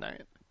drunk one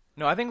night.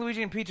 No, I think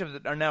Luigi and Peach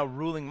are now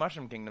ruling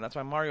Mushroom Kingdom. That's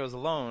why Mario's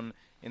alone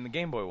in the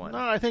Game Boy one. No,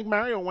 I think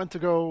Mario went to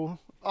go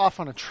off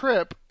on a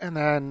trip and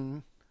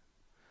then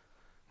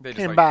They just,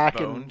 came like, back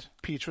boned. and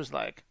Peach was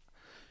like,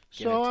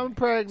 Give it "So to I'm me."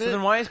 pregnant." So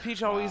then why is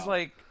Peach always Wow.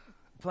 like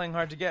playing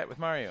hard to get with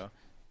Mario?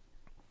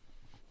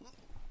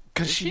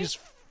 Because she's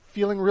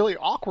feeling really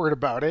awkward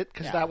about it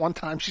because Yeah. that one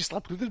time she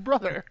slept with his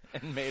brother.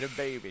 And made a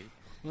baby.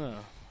 Oh.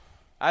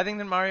 I think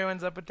that Mario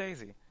ends up with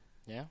Daisy.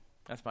 Yeah.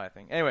 That's my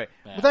thing. Anyway,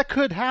 Yeah. But that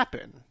could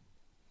happen.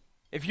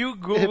 If you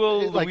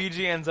Google like-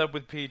 Luigi ends up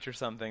with Peach or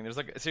something, there's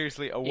like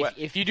seriously a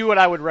If you do what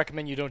I would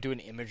recommend, you don't do an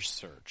image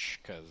search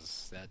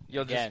because that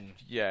you'll again,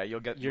 you'll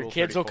get your Rule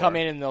kids will 34. come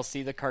in and they'll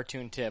see the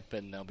cartoon tip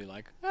and they'll be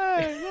like,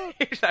 "Hey, look,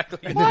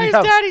 Exactly. why is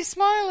have- Daddy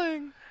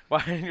smiling?"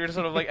 Why you're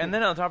sort of like, and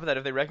then on top of that,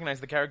 if they recognize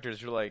the characters,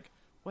 you're like,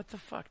 what the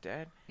fuck,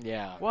 Dad?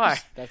 Yeah, Why?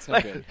 That's no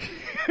Like-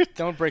 good.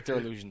 Don't break their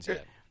illusions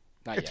yet.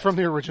 Not It's yet. from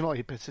the original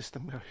 8-bit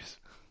system, guys.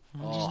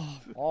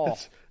 oh,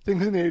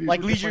 Things in the 80s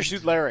like were Leisure different.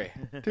 Suit Larry.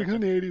 Things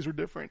in the 80s were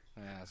different.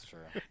 Yeah, that's true.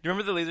 Do you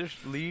remember the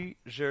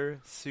Leisure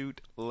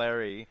Suit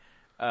Larry?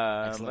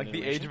 Excellent Like the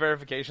iteration. age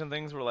verification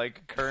things were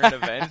like current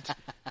event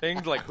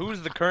things, like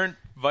who's the current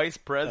vice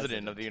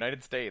president of the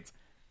United States?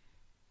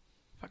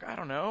 Fuck, I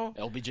don't know.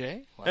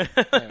 LBJ. What?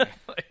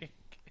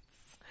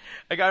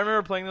 like, I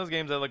remember playing those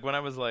games like when I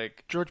was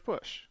like, George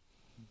Bush.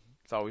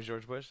 it's always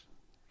George Bush.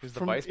 Who's the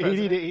From vice 80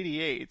 president? to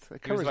 88. That He was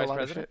covers a vice lot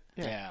president?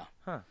 of shit. Yeah.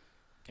 Huh.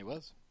 It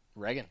was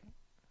Reagan.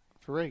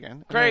 For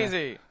Reagan.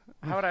 Crazy.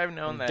 How would I have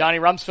known that? Donnie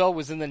Rumsfeld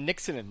was in the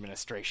Nixon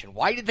administration.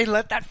 Why did they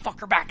let that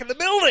fucker back in the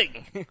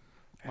building?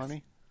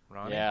 Money.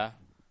 Ronnie? Yeah,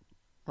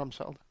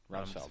 Rumsfeld.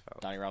 Rumsfeld.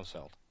 Donnie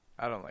Rumsfeld.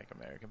 I don't like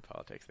American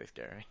politics. They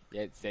scare me.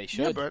 Yeah, they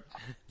should. Yeah, but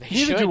they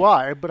neither should. do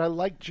I, but I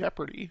like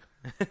Jeopardy.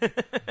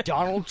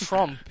 Donald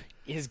Trump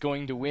is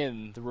going to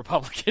win the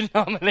Republican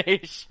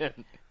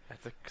nomination.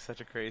 That's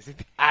such a crazy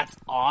thing. That's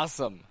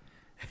awesome.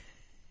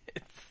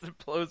 It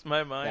blows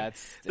my mind.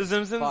 That's The it's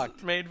Simpsons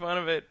fucked. made fun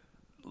of it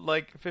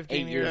like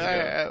 15 8 years years ago.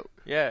 ago.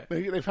 Yeah.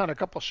 They found a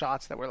couple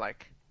shots that were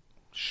like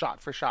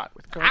shot for shot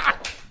with commercial.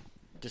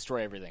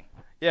 Destroy everything.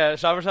 Yeah,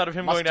 shot for shot of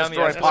him Must going down the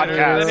destroy escalator,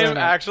 podcast. and then him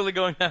actually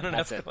going down an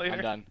That's escalator. it.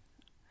 I'm done.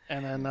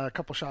 And then a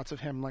couple shots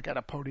of him like at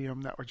a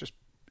podium that were just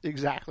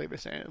exactly the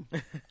same.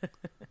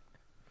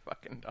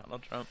 Fucking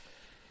Donald Trump.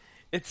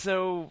 It's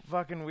so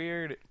fucking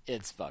weird.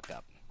 It's fucked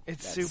up.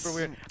 It's That's- super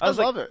weird. I was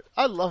like, love it.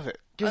 I love it.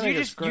 I Because think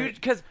it's great.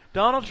 because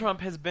Donald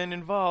Trump has been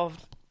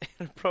involved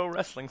in a pro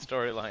wrestling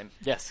storyline.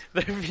 Yes.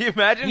 If you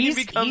imagine he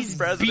becomes he's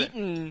president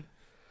beaten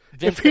If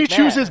Vince he McMahon.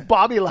 chooses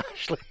Bobby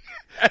Lashley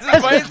as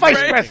as his his vice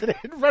president.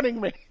 president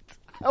running mate,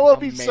 I will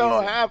be so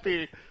Amazing.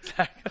 happy.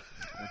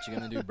 What you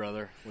gonna do,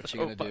 brother? What you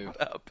So gonna do?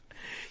 fucked up.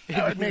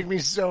 That would make me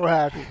so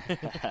happy.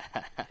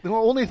 The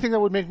only thing that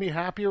would make me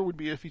happier would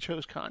be if he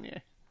chose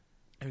Kanye.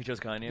 If he chose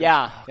Kanye.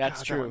 Yeah, that's God,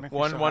 that true. would make me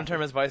One so one happy.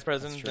 term as vice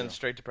president, true. then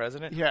straight to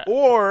president. Yeah.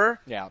 Or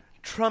Yeah,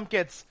 Trump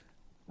gets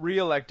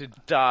reelected,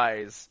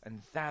 dies,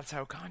 and that's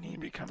how Kanye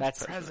becomes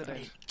that's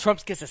president.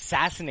 Trump gets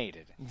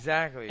assassinated,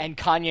 Exactly. and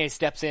Kanye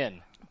steps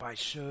in. by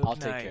Suge I'll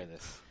take Knight. care of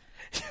this.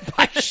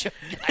 By Suge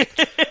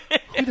Knight.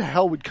 Who the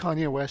hell would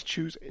Kanye West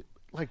choose?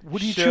 Like,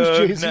 would he Suge choose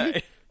Jay-Z?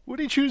 Knight. Would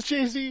he choose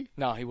Jay-Z?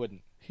 No, he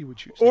wouldn't. He would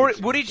choose Or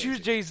Jay-Z. would he choose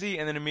Jay-Z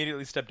and then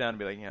immediately step down and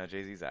be like, yeah,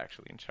 Jay-Z's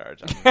actually in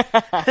charge.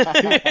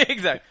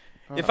 Exactly.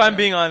 If I'm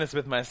being honest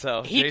with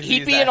myself, He'd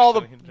Jay-Z's be in all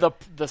actually in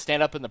the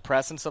stand up in the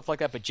press and stuff like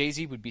that, but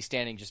Jay-Z would be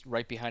standing just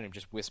right behind him,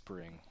 just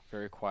whispering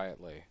very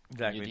quietly.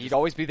 Exactly, He'd just-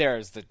 always be there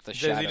as the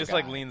shadow Jay-Z just guy.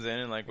 like leans in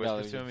and like You know,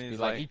 whispers to him. he'd And be he's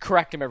like, like, he'd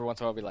correct him every once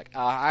in a while. Be like,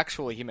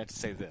 actually, he meant to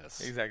say this.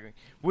 exactly.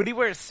 Would he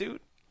wear a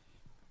suit?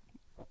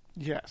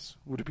 Yes.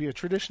 Would it be a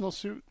traditional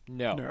suit?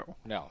 No,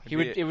 No. He It'd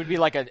would. be It would be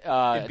like a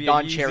it'd be a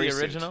Don Yeezy Cherry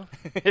suit. original?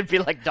 It'd be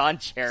like Don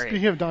Cherry.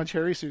 Speaking of Don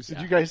Cherry suits, did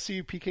you guys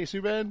see PK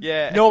Subban?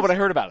 Yeah. No, but I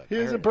heard about it. I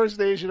His heard it.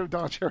 impersonation of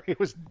Don Cherry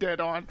was dead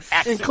on,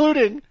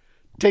 including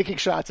taking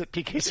shots at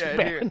PK Yeah,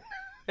 Subban. dude.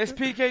 It's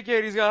PK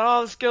Kid. He's got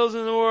all the skills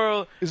in the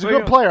world. He's a But,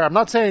 good player. I'm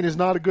not saying he's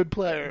not a good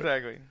player.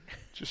 Exactly.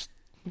 Just,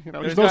 he's He's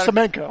no got a-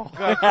 Semenko.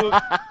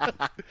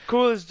 Got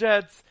cool as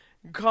jets.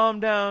 Calm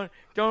down.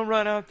 Don't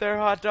run out there,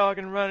 hot dog,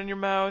 and run in your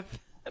mouth.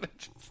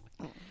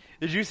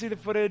 Did you see the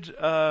footage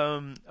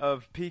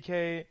of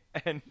PK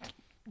and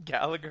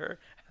Gallagher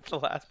at the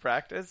last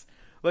practice?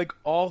 Like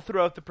all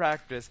throughout the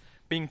practice,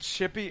 being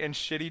chippy and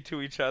shitty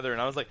to each other,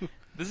 and I was like,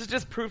 "This is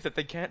just proof that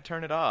they can't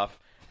turn it off."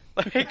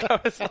 Like I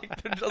was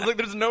like,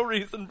 "There's no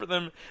reason for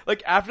them."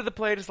 Like after the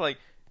play, just like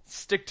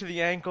stick to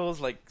the ankles,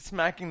 like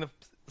smacking the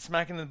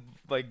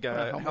like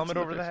helmets helmet in the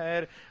over the face.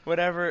 head,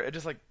 whatever. It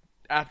just like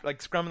after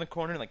like scrum in the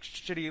corner, like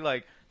shitty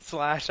like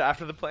slash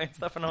after the play and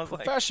stuff. And I was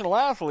like, Professional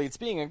athletes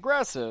being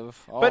aggressive.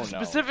 Oh, but no.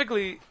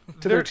 specifically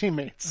To their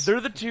teammates.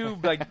 They're the two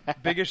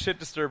like biggest shit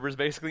disturbers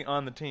basically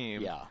on the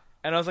team. Yeah.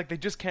 And I was like, they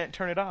just can't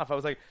turn it off. I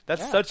was like,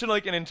 that's Yeah. such an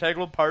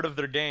integral part of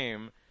their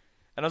game.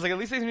 And I was like, at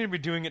least they need to be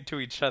doing it to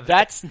each other.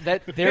 There's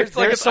It's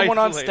like it's someone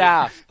on isolated.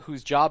 staff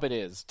whose job it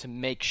is to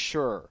make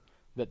sure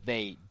that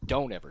they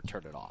don't ever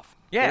turn it off.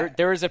 Yeah.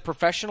 There is a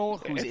professional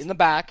who's in the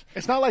back.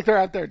 It's not like they're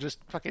out there just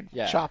fucking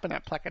Yeah. chopping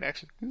at Plekanec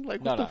action.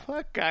 Like, No, what the no.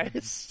 fuck,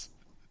 guys?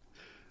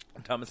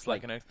 Thomas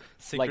Plekanec,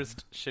 secret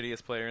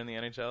shittiest player in the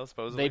NHL,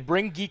 supposedly. They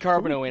bring Guy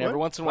Carbonneau in What? every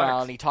once in a while,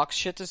 Plex. and he talks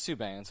shit to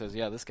Subban and says,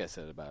 "Yeah, this guy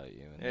said about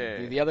you."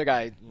 And Yeah. the other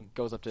guy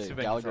goes up to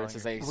Subban Gallagher and throwing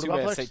says, "Hey, What about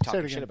Subban Plex? say Say it talking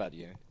again. shit about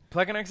you."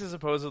 Plekanec is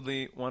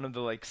supposedly one of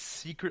the like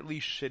secretly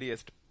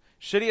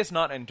shittiest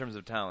not in terms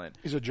of talent,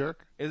 He's a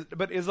jerk. is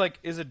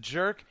a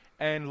jerk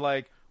and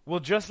like will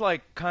just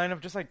like kind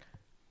of just like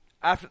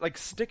after like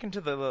stick into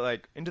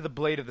the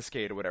blade of the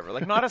skate or whatever,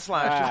 like not a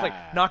slash, just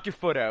like knock your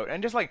foot out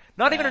and just like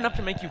not even enough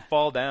to make you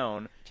fall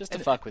down, Just to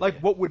fuck with like you.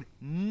 what would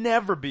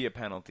never be a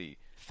penalty.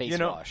 Face you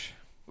know? wash.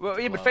 Well,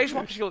 yeah, but face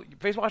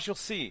wash you'll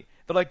see.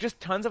 But like just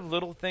tons of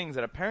little things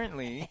that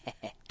apparently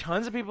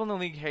tons of people in the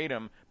league hate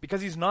him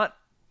because he's not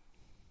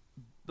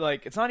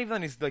like it's not even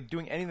that he's like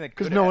doing anything that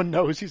Because could no have- one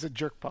knows he's a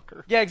jerk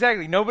pucker. Yeah,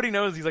 exactly. Nobody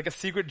knows he's like a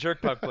secret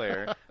jerk puck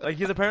player. Like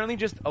he's apparently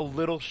just a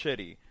little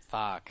shitty.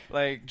 Fuck.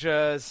 Like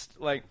just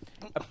like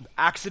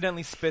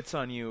accidentally spits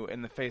on you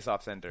in the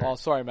face-off center. Oh,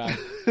 sorry, man.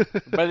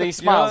 But then he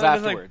smiles You know,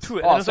 and afterwards. It's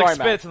like, oh, and it's sorry, like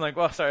man. spits and like,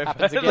 well, sorry.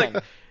 Happens Like,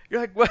 again. you're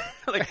like, what?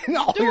 Like, And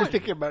all you're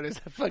thinking about is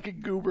that fucking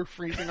goober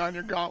freezing on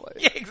your gauntlet.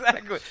 yeah,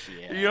 exactly.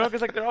 Yeah. You know,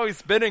 because like they're always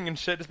spitting and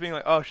shit, just being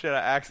like, oh shit, I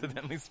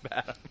accidentally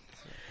spat on.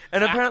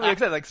 And apparently, like I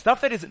said, like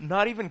stuff that is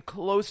not even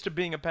close to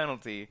being a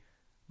penalty,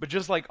 but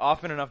just like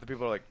often enough that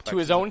people are like To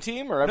his own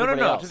team or no,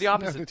 everybody else? to the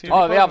opposite. No, the to team.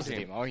 Oh, the opposing opposite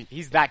team. Oh,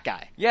 he's that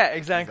guy. Yeah,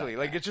 exactly.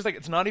 Like it's just like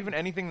it's not even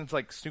anything that's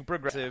like super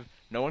aggressive.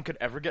 No one could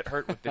ever get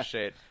hurt with this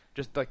shit.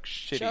 Just like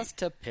shitty. Just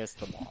to piss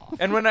them off.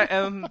 And when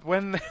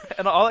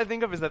and all I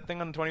think of is that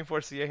thing on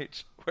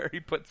 24CH where he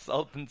put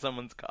salt in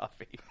someone's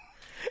coffee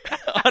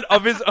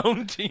of his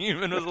own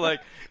team and was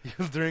like,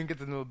 "You'll drink it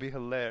and it'll be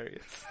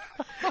hilarious."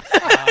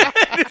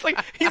 And it's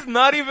like he's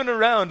not even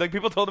around. Like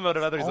people told him about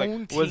it. Others own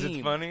like, "Was it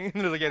team. funny?"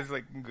 And he's like, "Yeah." He's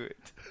like, "Good."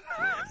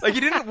 Like he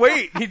didn't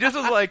wait. He just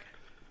was like,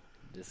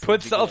 This put will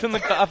be salt good. in the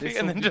coffee This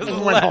and will then be just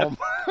good. Went left. home.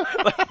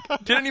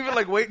 Like, didn't even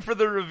like wait for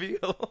the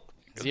reveal.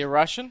 Is he a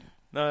Russian?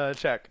 No,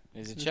 check.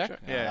 Is he Czech? Czech.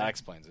 Yeah. That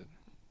explains it.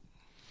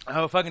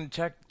 Oh, fucking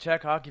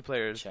Czech hockey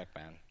players. Czech,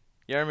 man.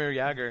 Jaromir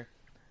Jagr.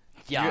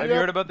 Yeah. Have you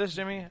heard about this,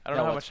 Jimmy? I don't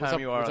No, know how what's- much time what's up-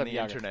 you are what's on up, the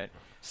Jagr? internet.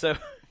 So,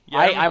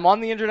 I'm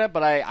on the internet,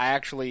 but I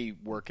actually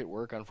work at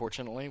work,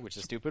 unfortunately, which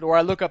is stupid. Or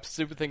I look up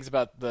stupid things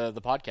about the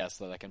podcast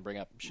so that I can bring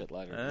up shit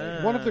later.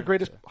 One of the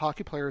greatest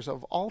hockey players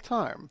of all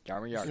time.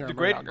 Jaromir Jagr. the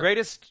Jaromir Jagr.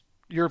 greatest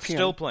European.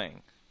 still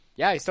playing.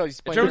 Yeah, he's playing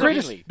terms the of- European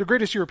greatest, League. the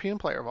greatest European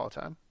player of all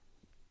time.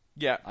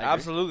 Yeah, I agree.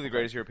 absolutely the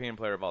greatest European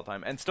player of all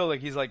time. And still, like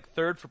he's like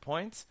third for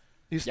points.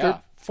 He's Yeah.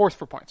 fourth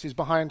for points. He's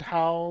behind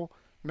Howe,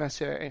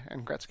 Messier,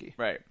 and Gretzky.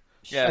 Right.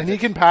 Yeah, And he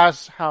can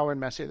pass Howe and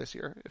Messier this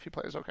year if he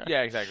plays okay.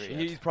 Yeah, exactly. Shit.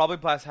 He's probably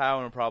past Howe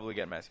and will probably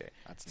get Messier.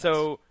 That's nuts.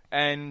 So,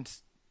 and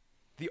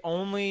the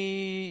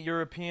only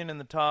European in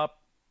the top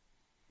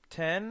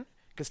 10,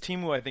 because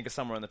Timu, I think, is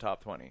somewhere in the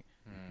top 20.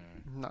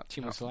 Not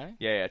Timo no. Solani?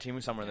 Yeah,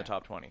 Timu's somewhere in the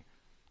top 20.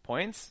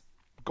 Points?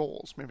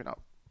 Goals, maybe not.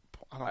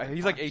 I don't think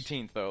He's like points.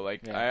 18th, though.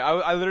 Like, Yeah.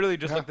 I literally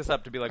just Yeah. looked this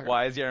up to be like, Okay.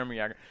 why is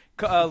Jaromir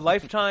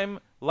Jagr?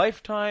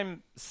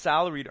 Lifetime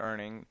salaried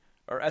earning,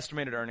 or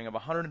estimated earning of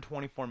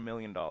 $124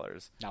 million.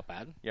 Not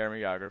bad.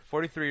 Jaromir Jagr,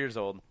 43 years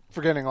old.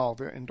 Forgetting all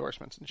the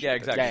endorsements and shit. Yeah,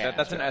 exactly. Yeah,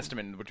 That's an yeah.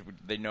 estimate, which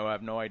they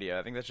have no idea.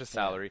 I think that's just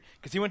salary.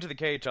 Because he went to the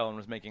KHL and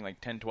was making like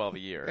 10, 12 a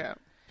year. Yeah.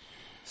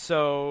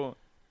 So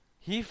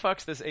he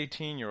fucks this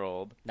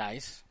 18-year-old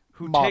Nice.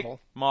 who Model.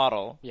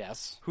 model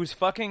Yes. who's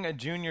fucking a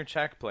junior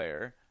Czech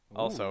player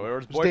also, or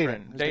his Who's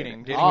boyfriend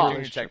dating. dating Oh. a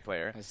junior Czech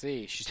player. I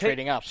see. She's Ta-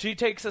 trading up. She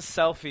takes a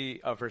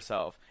selfie of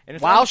herself, and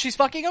it's While on- she's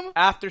fucking him?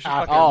 after she's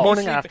After. fucking Oh. he's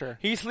Morning sleeping- after.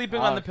 He's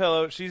sleeping on Oh. the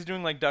pillow. She's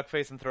doing like duck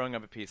face and throwing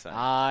up a peace sign.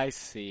 I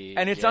see.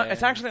 And it's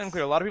Yes. actually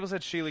unclear. A lot of people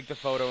said she leaked the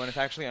photo, and it's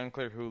actually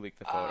unclear who leaked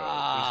the photo.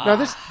 Now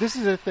this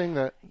is a thing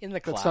that In the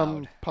that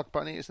some cloud. puck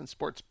bunnies and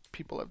sports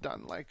people have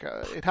done. Like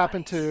it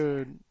happened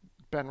to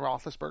Ben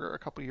Roethlisberger a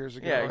couple years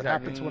ago. Yeah, It exactly.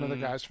 happened to one of the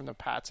guys from the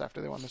Pats after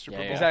they won the Super Yeah,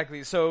 Bowl. yeah.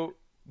 Exactly. So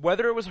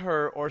whether it was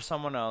her or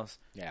someone else,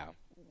 Yeah.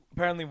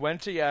 apparently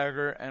went to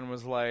Jagger and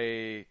was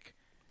like,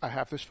 I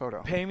have this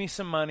photo. pay me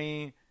some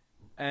money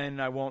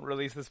and I won't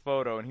release this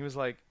photo. And he was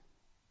like,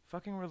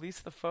 fucking release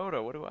the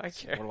photo. What do I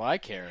care? What do I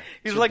care?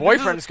 He's Your like,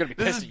 boyfriend this is going to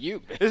be this pissed at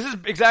you.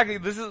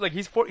 This is like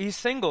he's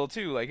single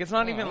too. Like it's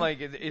not even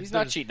like it's He's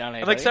not cheating on and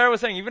anybody. like Sarah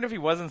was saying, even if he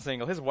wasn't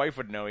single, his wife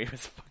would know he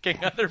was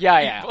fucking other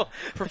Yeah, people.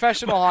 yeah.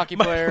 Professional hockey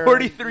My player.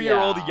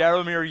 43-year-old yeah.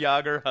 Jaromir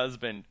Jagr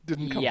husband.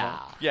 Didn't come Yeah.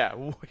 home. Yeah.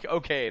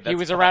 Okay. That's He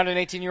was fine. around an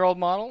 18-year-old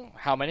model?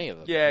 How many of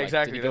them? Yeah, Like,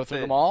 exactly, Did he go that's through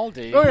it. them all?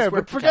 Did he Oh yeah, just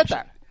wear but forget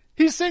protection? that.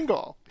 He's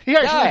single. He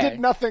actually Yeah. did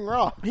nothing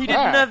wrong. He did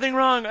Yeah. nothing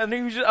wrong. And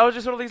I was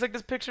just sort of he's like,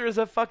 this picture is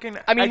a fucking.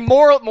 I mean,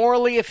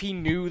 morally, if he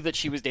knew that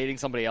she was dating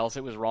somebody else,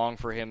 it was wrong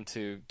for him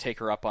to take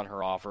her up on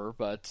her offer.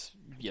 But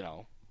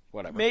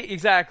whatever.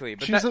 Exactly.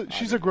 But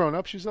She's a grown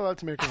up. She's allowed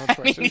to make her own I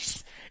choices. mean,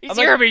 he's I'm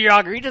like- Jeremy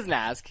Yager. He doesn't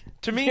ask.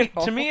 to me, You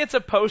know? to me, it's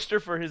a poster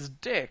for his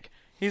dick.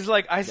 He's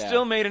like, I Yeah.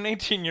 still made an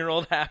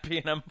 18-year-old happy,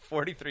 and I'm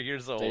 43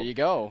 years old. There you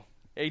go.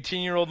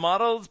 18-year-old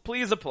models,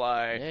 please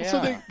apply. Yeah.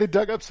 So they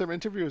dug up some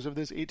interviews of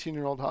this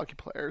 18-year-old hockey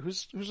player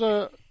who's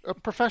a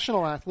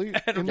professional athlete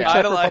in the Czech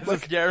idolizes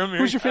Republic. Jaromir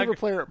Who's your Jagr. favorite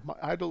player? My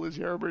idol is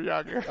Jaromir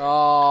Jagr.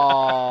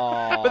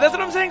 Oh, But that's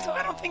what I'm saying. So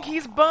I don't think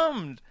he's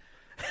bummed.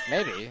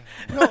 maybe.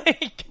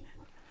 Like,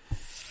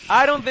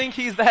 I don't think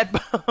he's that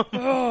bummed.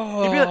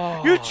 He'd be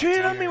like, you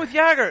cheated on me with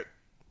Jagr.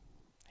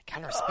 I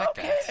kind of respect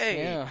that.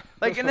 Okay. Yeah.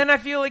 Like, and then I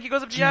feel like he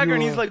goes up to Jagr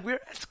and he's like, we're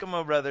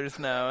Eskimo brothers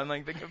now, and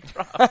like they give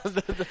props.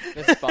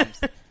 This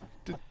bumps.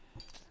 Do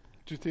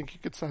you think you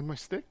could sign my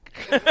stick?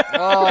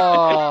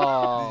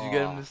 Oh. Did you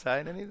get him to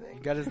sign anything?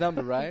 Got his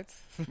number, right?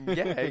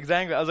 Yeah,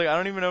 exactly. I was like, I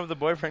don't even know if the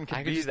boyfriend I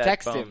could could be just that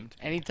text bummed. him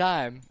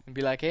anytime and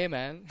be like, "Hey,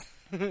 man,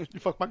 You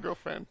fuck my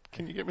girlfriend.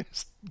 Can you give me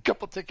a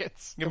couple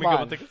tickets? Give Come me a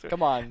couple on. tickets.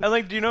 Come on. And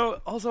like, do you know?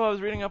 Also, I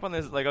was reading up on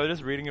this. Like, I was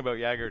just reading about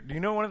Jagger. Do you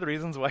know one of the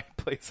reasons why he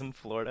plays in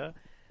Florida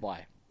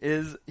Why?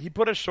 is he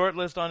put a short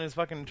list on his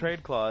fucking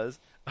trade clause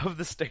of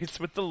the states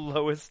with the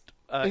lowest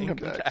income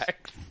Income tax.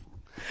 tax.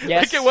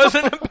 Yes. Like, it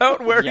wasn't about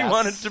where Yes. he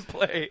wanted to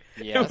play.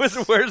 Yes. It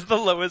was where's the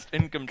lowest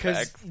income Because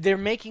tax. they're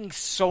making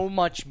so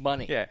much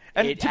money. Yeah.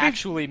 And it to be-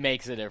 actually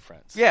makes a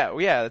difference. Yeah,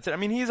 that's it. I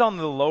mean, he's on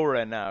the lower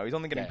end now. He's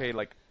only getting Yeah. paid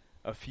like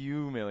a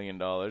few $1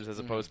 million as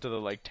opposed to the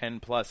like 10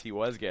 plus he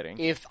was getting.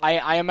 If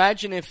I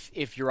imagine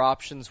if your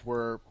options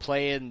were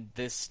play in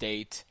this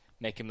state,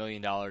 make $1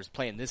 million,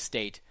 play in this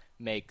state,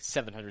 make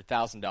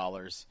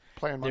 $700,000.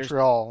 Play in There's-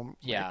 Montreal.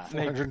 yeah.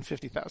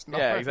 $450,000.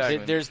 Yeah,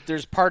 exactly.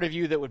 There's part of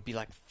you that would be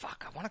like,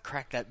 fuck, I want to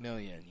crack that $1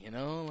 million, you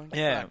know? Like,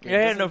 Yeah, fuck, it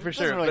yeah, doesn't- no, for it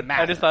sure. doesn't really But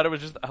I just matter. thought it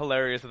was just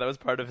hilarious that was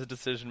part of his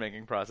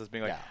decision-making process,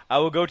 being like, Yeah. I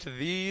will go to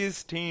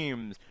these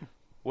teams.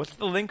 What's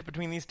the link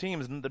between these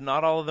teams?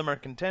 Not all of them are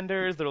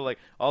contenders. They're like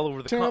all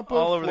over the Tampa,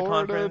 all over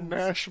Florida, the conference.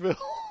 Nashville,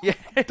 Yeah,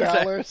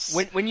 exactly. Dallas.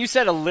 When you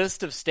said a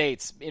list of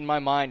states, in my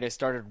mind I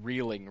started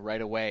reeling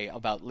right away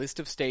about list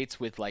of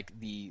states with like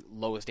the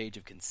lowest age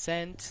of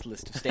consent,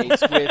 list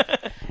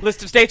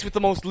of states with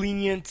the most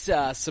lenient,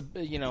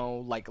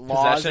 like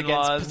laws Possession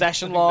against laws.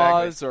 possession Exactly.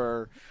 laws,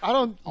 or I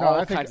don't know. all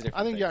I kinds of think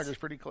different things. Jagger's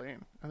pretty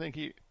clean. I think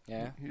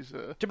Yeah. he's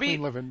a To be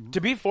clean living.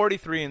 to be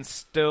 43 and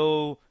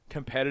still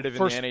competitive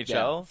First- in the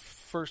NHL.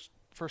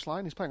 First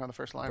line. He's playing on the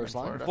first line. First in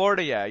line? Florida.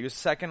 Florida, yeah, he was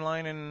second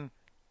line in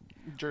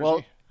Jersey.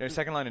 Well,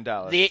 second line in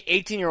Dallas. the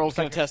 18-year-old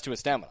can attest to his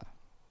stamina.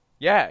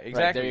 Yeah,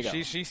 exactly. there you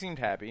go. She seemed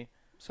happy.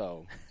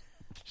 So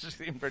She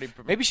seemed pretty.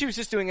 maybe she was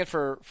just doing it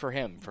for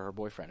him, for her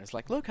boyfriend. It's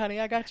like, look, honey,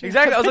 I got you.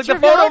 Exactly. I was like, the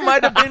Picture of photo you.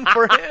 might have been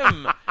for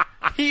him.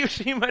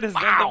 She might have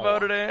sent the Wow.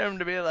 photo to him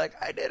to be like,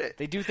 I did it.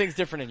 They do things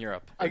different in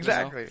Europe.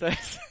 Exactly. You know?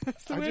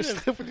 That's the I way just it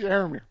is. live with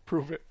Jeremy.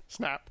 Prove it.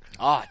 Snap.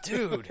 Ah,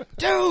 dude.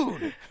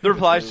 The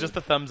reply is just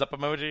the thumbs up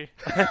emoji.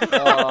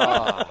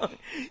 Oh,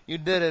 You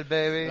did it,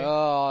 baby.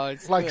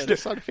 it's Like good.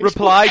 this on Facebook.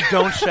 Reply,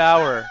 don't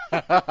shower.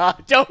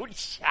 Don't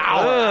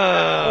shower.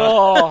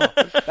 Oh,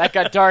 that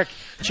got dark.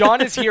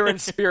 John is here in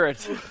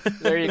spirit.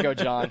 There you go,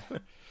 John.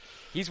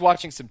 He's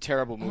watching some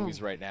terrible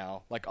movies right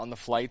now, like on the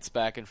flights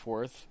back and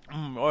forth.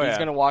 Oh, He's yeah.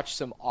 going to watch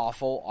some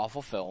awful,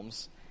 awful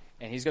films,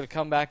 and he's going to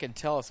come back and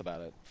tell us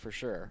about it for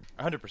sure.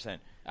 100%.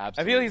 I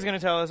Absolutely. feel he's going to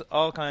tell us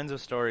all kinds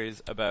of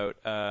stories about.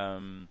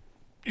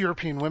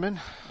 European women.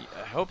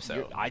 I hope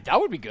so. That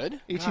would be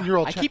good.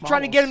 18-year-old I Czech keep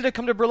trying to get him models. to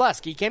come to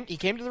burlesque. He came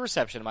to the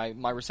reception.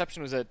 My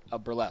reception was at a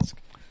burlesque.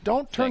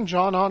 Don't turn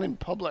John on in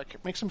public.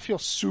 It makes him feel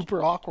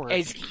super awkward.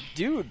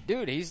 Dude,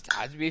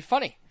 that'd be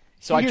funny.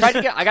 So I got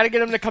to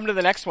get him to come to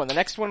the next one. The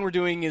next one we're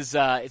doing is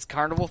it's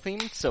carnival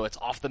themed, so it's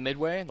off the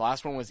midway. The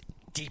last one was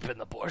deep in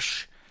the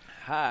bush.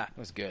 Ha. It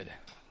was good.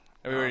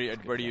 Where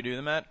do you do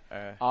them at?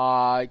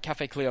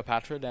 Cafe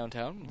Cleopatra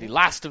downtown, the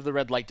last of the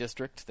red light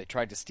district. They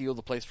tried to steal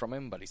the place from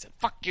him, but he said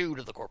 "fuck you"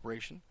 to the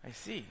corporation. I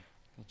see.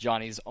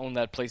 Johnny's owned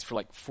that place for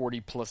like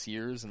 40 plus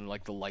years, and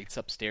like the lights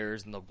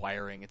upstairs and the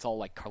wiring, it's all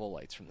like color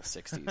lights from the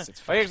 60s.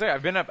 It's Oh, yeah,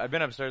 exactly. I've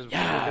been upstairs.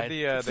 Yeah, with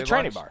it's they a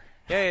training launched- bar.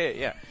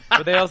 Yeah.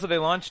 But they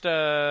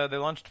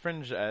launched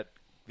Fringe at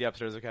the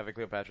upstairs of Cafe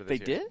Cleopatra this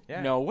They year. did?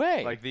 Yeah. No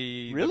way. Like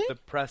the Really? the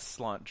press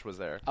launch was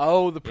there.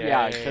 Oh,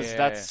 Yeah, because yeah.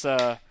 that's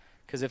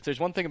because if there's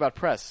one thing about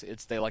press,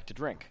 it's they like to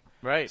drink.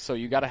 Right. So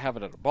you got to have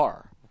it at a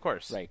bar, Of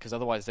course. right? Because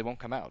otherwise they won't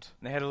come out.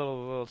 And they had a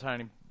little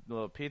tiny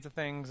little pizza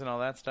things and all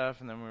that stuff,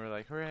 and then we were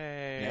like,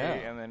 hooray! Yeah.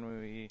 And then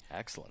we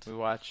Excellent.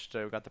 watched,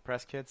 we got the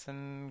press kits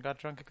and got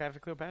drunk at Cafe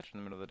Cleopatra in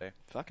the middle of the day.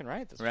 Fucking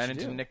right. That's Ran what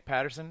you into do. Nick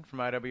Patterson from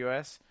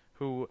IWS,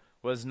 who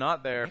was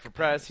not there Nick for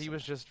press. He Patterson.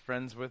 was just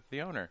friends with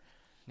the owner.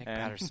 Nick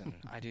and- Patterson,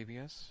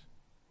 IWS.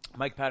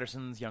 Mike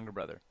Patterson's younger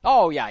brother.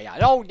 Oh yeah.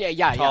 Oh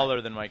yeah.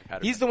 Taller than Mike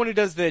Patterson. He's the one who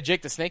does the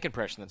Jake the Snake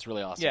impression. That's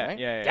really awesome. Yeah, right?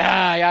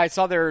 yeah. I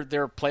saw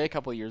their play a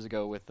couple of years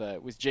ago with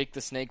was Jake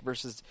the Snake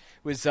versus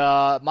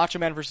Macho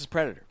Man versus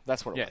Predator.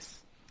 That's what it was. Yes.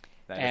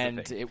 That is And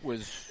the thing. it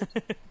was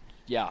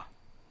yeah.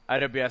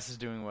 IWS is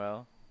doing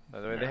well. By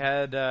the way, they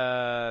had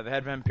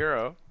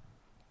Vampiro,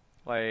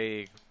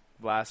 like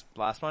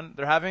last one.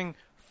 They're having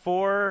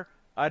 4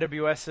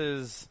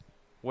 IWS's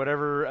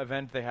whatever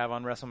event they have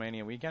on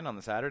WrestleMania weekend on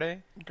the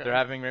Saturday. Okay. They're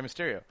having Rey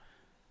Mysterio.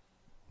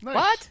 Nice.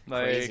 What?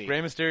 Like Crazy.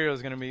 Rey Mysterio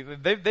is going to be.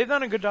 They've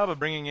done a good job of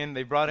bringing in.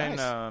 They brought Nice.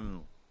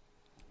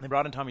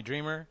 in Tommy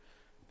Dreamer.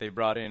 They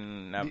brought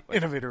in The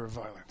innovator of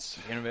violence.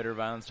 Innovator of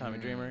Violence, Tommy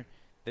Dreamer.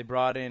 They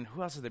brought in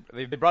who else? Did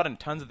they brought in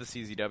tons of the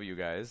CZW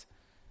guys.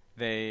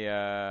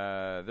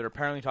 They're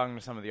apparently talking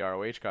to some of the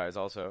ROH guys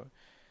also.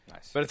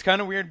 Nice. But it's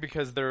kind of weird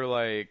because they're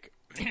like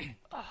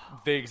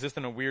they exist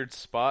in a weird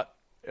spot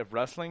of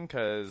wrestling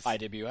because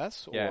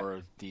IWS Yeah.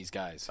 or these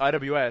guys?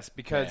 IWS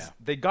because Yeah.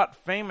 they got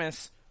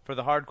famous for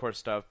the hardcore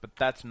stuff, but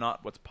that's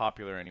not what's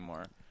popular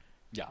anymore.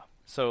 Yeah.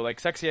 So like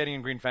Sexy Eddie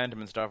and Green Phantom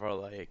and stuff are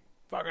like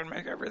fucking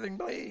make everything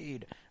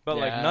bleed. But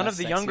like Yeah, none of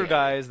the Sexy younger Eddie.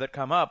 guys that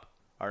come up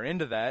are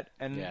into that,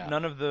 and Yeah.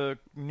 none of the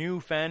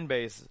new fan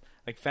base,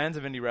 like fans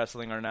of indie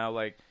wrestling, are now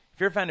like if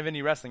you're a fan of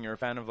indie wrestling, you're a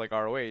fan of like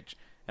ROH,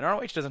 and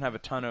ROH doesn't have a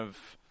ton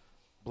of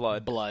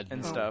blood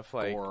and stuff.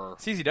 Like gore,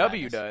 CZW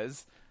madness.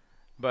 does,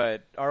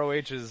 but ROH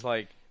is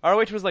like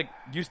ROH was like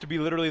used to be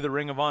literally the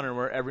Ring of Honor,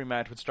 where every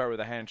match would start with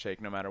a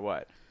handshake no matter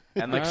what,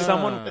 and like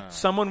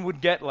someone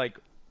would get like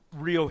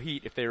real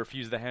heat if they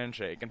refused the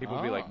handshake, and people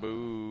would be like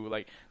boo.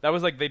 Like that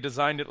was like they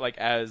designed it like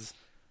as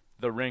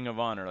the Ring of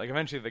Honor. Like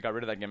eventually they got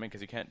rid of that gimmick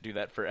because you can't do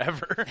that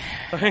forever.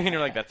 And you're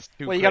like, that's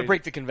too. Well, you got to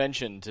break the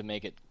convention to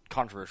make it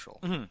controversial.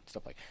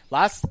 Stuff like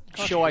last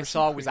show I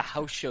saw was a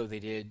house show they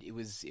did. It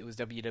was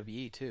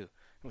WWE too.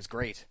 It was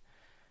great.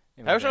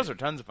 House shows are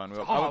tons of fun. It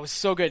was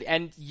so good,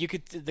 and you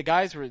could. The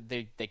guys were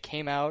they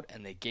came out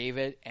and they gave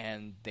it,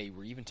 and they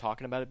were even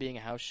talking about it being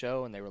a house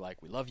show, and they were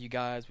like, "We love you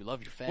guys, we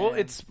love your fans." Well,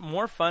 it's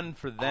more fun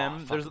for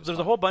them. There's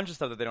a whole bunch of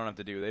stuff that they don't have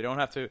to do. They don't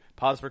have to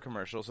pause for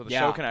commercials, so the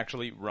show can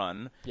actually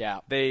run. Yeah,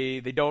 they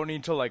don't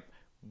need to like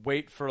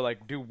wait for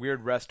like do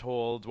weird rest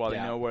holds while they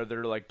know where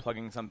they're like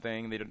plugging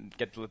something. They don't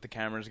get to let the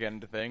cameras get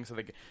into things, so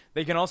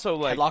they can also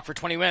like headlock for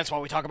 20 minutes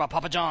while we talk about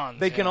Papa John's.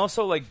 They can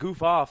also like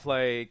goof off.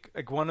 Like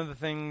one of the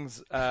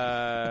things,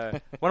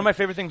 one of my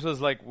favorite things was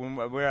like when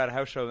we were at a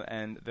house show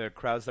and the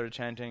crowd started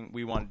chanting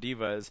 "We want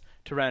divas"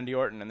 to Randy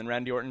Orton, and then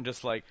Randy Orton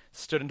just like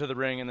stood into the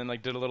ring and then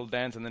like did a little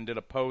dance and then did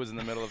a pose in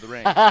the middle of the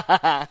ring,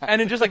 and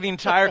then just like the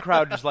entire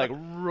crowd just like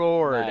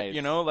roared. Nice.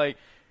 You know, like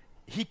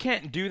he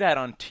can't do that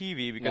on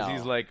TV because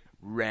he's like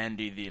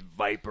Randy the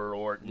Viper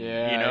Orton.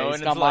 Yeah, you know, he's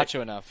and not it's macho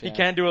like, enough. He Yeah.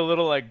 can't do a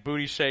little like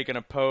booty shake and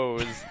a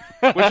pose,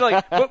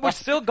 which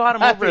still got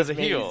him over as a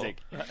heel. Amazing.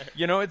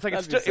 You know, it's like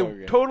That'd be so it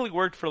good. totally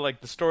worked for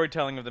like the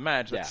storytelling of the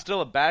match. That's Yeah. still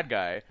a bad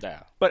guy.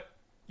 Yeah. But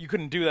you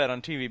couldn't do that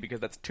on TV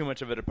because that's too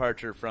much of a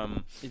departure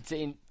from. It's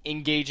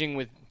engaging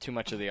with too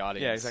much of the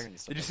audience. Yeah, exactly.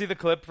 Did you see the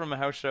clip from a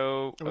house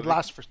show It would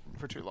last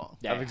for too long.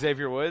 of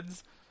Xavier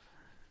Woods?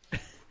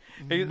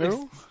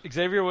 No?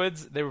 Xavier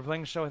Woods, they were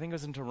playing a show, I think it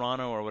was in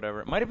Toronto or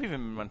whatever. It might have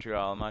even been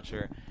Montreal, I'm not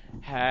sure.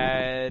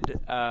 Had,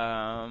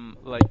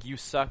 like, you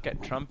suck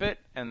at trumpet,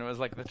 and it was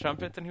like the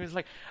trumpets, and he was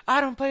like,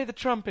 I don't play the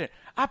trumpet,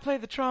 I play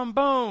the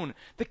trombone.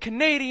 The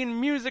Canadian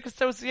Music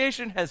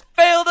Association has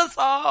failed us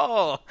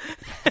all.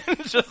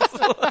 And just,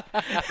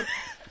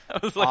 I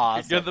was like,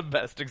 Awesome. you're the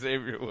best,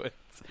 Xavier Woods.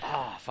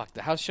 Oh, fuck.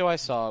 The house show I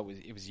saw,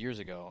 it was years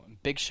ago.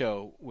 Big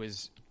Show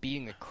was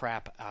beating the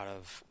crap out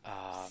of...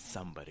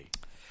 Somebody.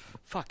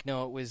 Fuck,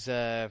 no, it was...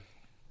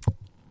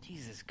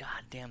 Jesus,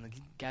 goddamn, the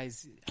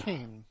guys...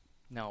 Kane.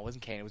 No, it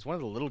wasn't Kane. It was one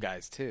of the little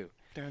guys, too.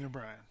 Daniel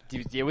Bryan.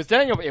 It was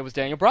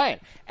Daniel Bryan.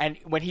 And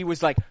when he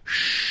was like,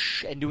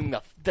 shh, and doing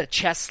the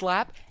chest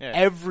slap,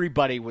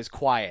 everybody was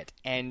quiet.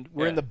 And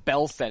we're in the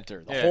Bell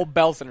Center. The whole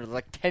Bell Center. There's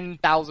like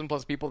 10,000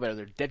 plus people there.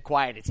 They're dead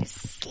quiet as he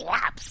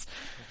slaps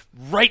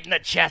right in the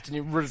chest, and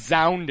it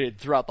resounded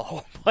throughout the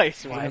whole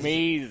place. It was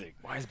amazing.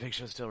 Why is Big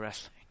Show still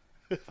wrestling?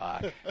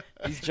 Fuck.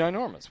 He's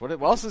ginormous. What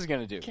else is he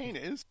going to do? Kane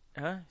is.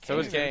 Huh? So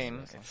is Kane.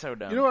 It's so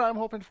dumb. You know what I'm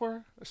hoping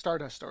for? A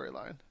Stardust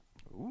storyline.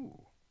 Ooh.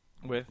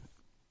 With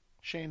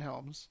Shane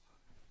Helms.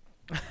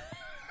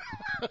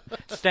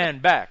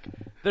 stand back.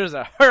 There's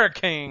a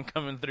hurricane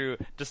coming through.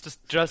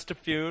 Just a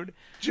feud.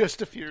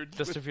 Just a feud.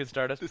 Just a feud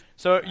Stardust.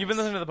 So you've been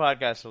listening to the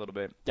podcast a little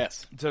bit.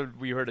 Yes. So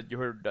you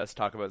heard us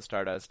talk about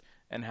Stardust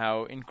and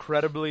how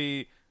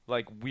incredibly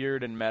like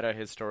weird and meta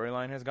his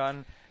storyline has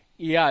gotten.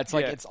 Yeah, it's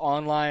like it's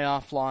online,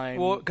 offline.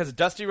 Well, because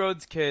Dusty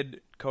Rhodes'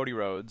 kid, Cody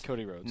Rhodes,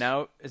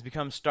 now has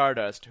become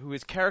Stardust, who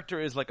his character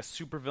is like a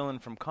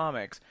supervillain from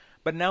comics,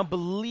 but now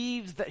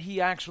believes that he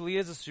actually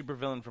is a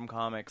supervillain from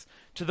comics,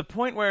 to the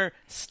point where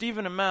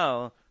Stephen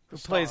Amell, who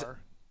plays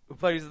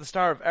the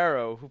star of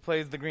Arrow, who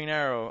plays the Green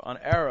Arrow on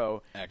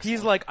Arrow,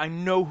 he's like, I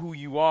know who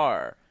you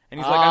are. And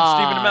he's like, I'm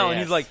Stephen Amell. And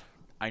he's like,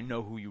 I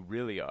know who you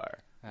really are.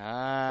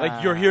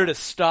 Like, you're here to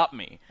stop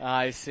me.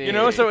 I see. You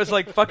know, so it's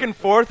like fucking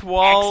fourth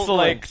wall, Excellent.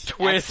 like,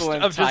 twist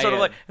Excellent of just sort of tie-in.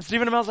 like, and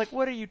Stephen Amell's like,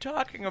 what are you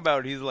talking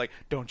about? He's like,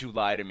 don't you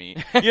lie to me.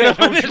 You know,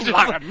 don't you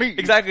lie to me.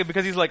 Exactly,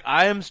 because he's like,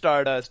 I am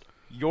Stardust,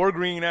 you're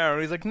Green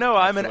Arrow. He's like, no,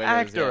 I'm an the way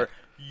it is, actor.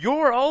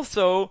 You're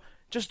also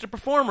just a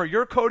performer.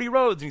 You're Cody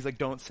Rhodes. And he's like,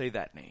 don't say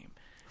that name.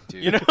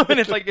 Dude. You know, and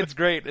it's like, it's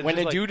great. It's When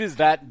just a like, dude is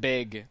that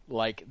big,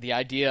 like, the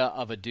idea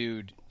of a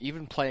dude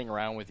even playing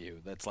around with you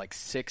that's like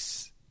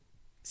 6'7",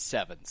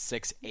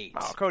 6'8".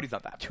 oh, Cody's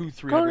not that big.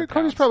 200-300 Cody's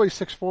pounds. probably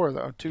 6'4",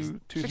 though. Two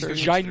He's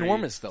thirty.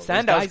 ginormous, though.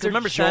 Sandow, Those guys are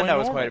remember Sandow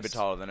was quite a ginormous. bit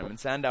taller than him, and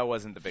Sandow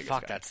wasn't the biggest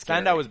Fuck, guy. that's scary.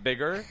 Sandow was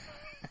bigger.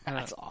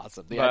 That's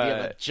awesome. The But- idea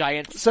of a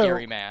giant, So,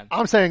 scary man.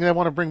 I'm saying they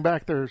want to bring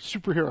back their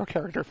superhero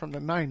character from the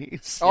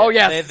 90s. Oh,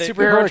 yes, they-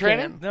 superhero Hurricane.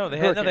 training? No, they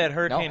had Hurricane.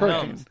 Hurricane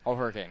Hurricane. Helms. Oh,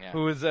 Hurricane, yeah.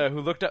 Who was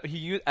who looked up?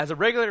 As a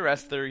regular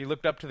wrestler, he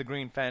looked up to the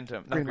Green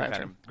Phantom, not Green Green Lantern.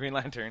 Phantom, Green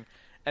Lantern,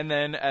 and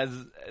then as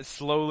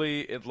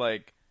slowly it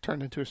like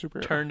Turned into a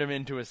superhero. turned him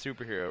into a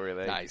superhero,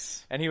 really.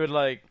 Nice. And he would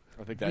like,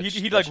 I think that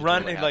he'd that like should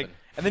run totally and like, happen.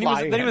 and then he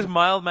Fly was in.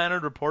 mild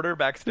mannered reporter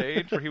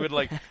backstage, where he would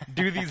like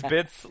do these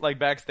bits like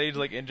backstage,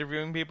 like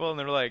interviewing people, and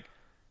they were like,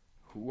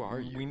 Who are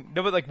you?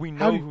 we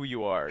know who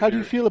you are. How do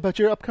you feel about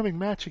your upcoming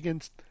match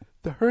against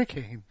the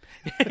Hurricane?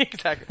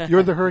 Exactly.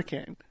 You're the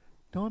Hurricane.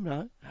 No, I'm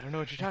not. I don't know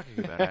what you're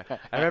talking about.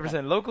 I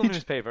represent local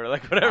newspaper,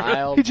 like whatever.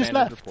 Mild He just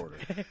mannered left.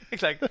 reporter.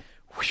 Exactly.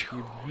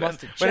 You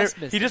must have Whenever- just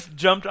missed he it. just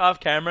jumped off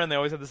camera, and they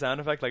always have the sound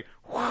effect like,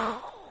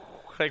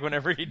 like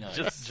whenever he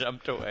just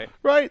jumped away.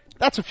 Right?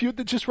 That's a feud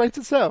that just writes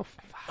itself.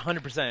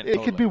 100%.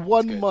 It could be That's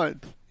 1 good.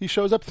 month. He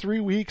shows up 3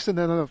 weeks, and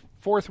then on the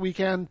fourth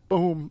weekend,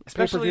 boom,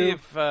 Especially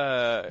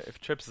pay-per-view.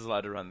 if Trips is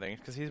allowed to run things,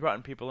 because he's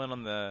brought people in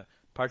on the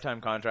part-time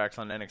contracts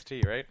on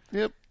NXT, right?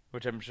 Yep.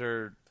 Which I'm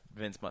sure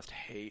Vince must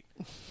hate.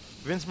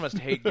 Vince must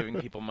hate giving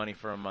people money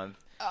for a month.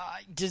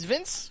 Does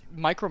Vince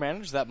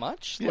micromanage that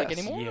much? Yes. Like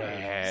anymore?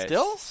 Yeah,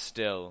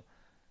 Still?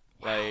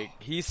 Like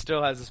he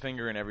still has his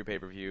finger in every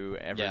pay-per-view,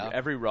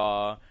 every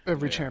Raw,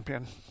 Every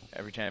champion.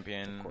 every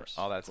champion, Of course,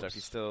 all that of stuff. course.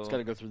 He's still. It's got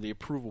to go through the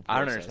approval I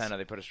process. don't understand how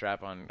they put a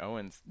strap on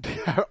Owens.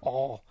 At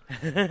all.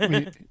 I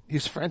mean,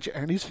 he's French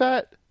and he's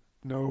fat.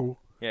 No.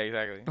 Yeah,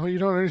 exactly. No, you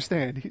don't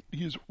understand.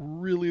 He's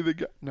really the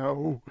guy.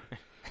 No.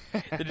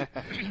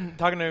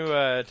 Talking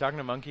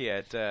to Monkey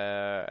at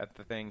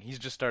the thing, he's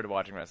just started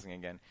watching wrestling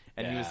again,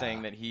 and he was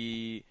saying that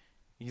he's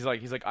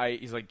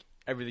like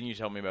everything you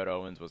told me about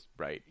Owens was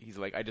right. He's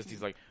like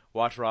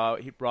watch Raw.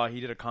 He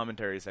did a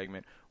commentary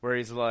segment where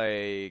he's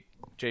like,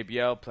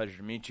 JBL, pleasure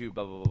to meet you,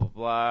 blah blah blah blah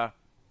blah.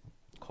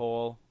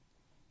 Cole.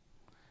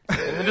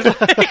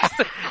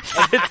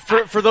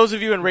 For those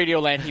of you in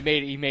Radioland,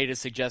 he made a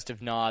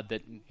suggestive nod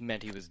that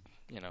meant he was,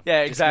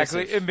 Yeah,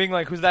 exactly. dismissive. And being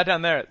like, who's that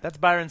down there? That's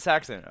Byron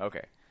Saxon.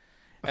 Okay.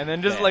 And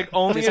then just Yeah. like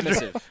only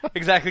Dismissive.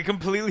 exactly,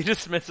 completely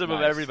dismissive of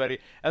Nice. everybody.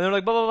 And they're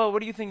like, blah blah blah. What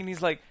do you think? And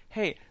he's like,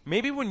 hey,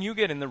 maybe when you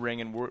get in the ring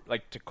and we're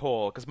like to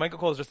Cole, because Michael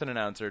Cole's just an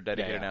announcer,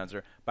 dedicated Yeah.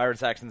 announcer. Byron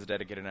Saxon's a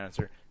dedicated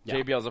announcer. Yeah.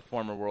 JBL's a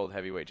former world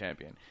heavyweight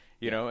champion.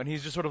 You know, and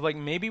he's just sort of like,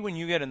 maybe when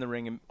you get in the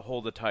ring and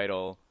hold the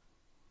title,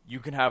 you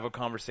can have a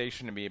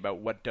conversation to me about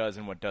what does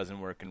and what doesn't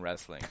work in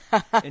wrestling.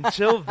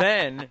 Until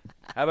then,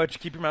 how about you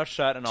keep your mouth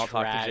shut and I'll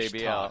talk to Trash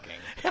JBL.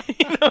 talking.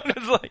 You know,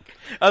 it's like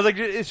I was like,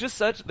 it's just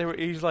such.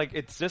 He's like,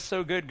 it's just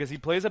so good because he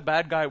plays a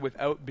bad guy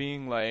without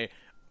being like,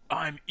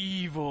 I'm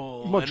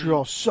evil.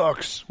 Montreal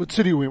sucks. What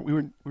city we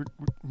were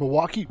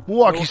Milwaukee?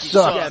 Milwaukee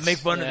sucks. Yeah, make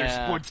fun of their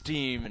Yeah. sports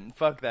team and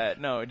fuck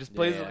that. No, it just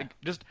plays Yeah. like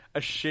just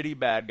a shitty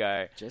bad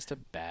guy. Just a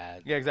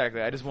bad. Yeah,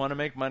 exactly. I just want to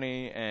make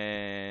money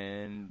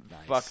and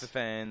Nice. fuck the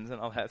fans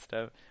and all that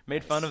stuff.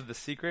 Made fun of The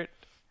Secret.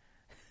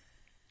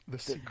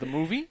 The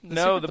movie?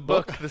 No, Secret? the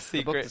book, The The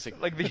Secret. book, The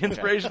Secret. Like the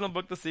inspirational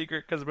book, The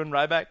Secret. Because when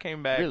Ryback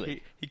came back,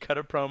 Really? he cut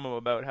a promo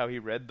about how he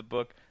read the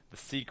book, The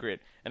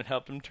Secret, and it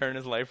helped him turn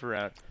his life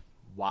around.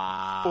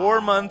 Wow. 4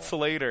 months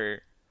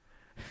later,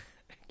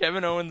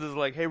 Kevin Owens is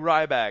like, hey,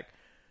 Ryback,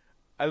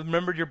 I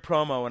remembered your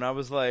promo, and I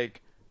was like,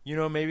 you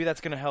know, maybe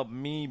that's going to help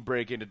me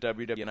break into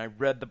WWE. And I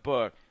read the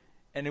book,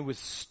 and it was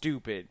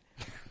stupid.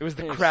 It was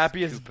the It was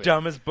crappiest, stupid.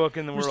 dumbest book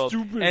in the was world.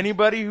 stupid.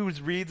 Anybody who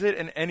reads it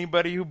and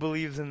anybody who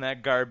believes in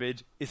that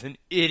garbage is an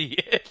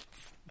idiot.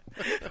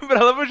 But I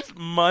love it just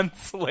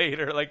months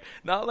later, like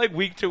not like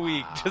week to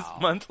week, just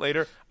months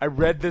later, I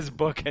read this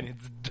book and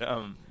it's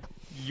dumb.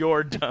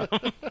 You're dumb.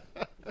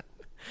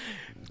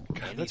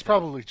 That's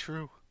probably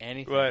true.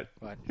 Anything. What?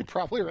 He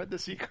probably read The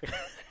Secret.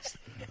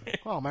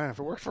 Oh man, if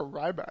it worked for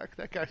Ryback,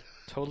 that guy,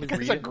 Totally that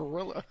guy's read a it.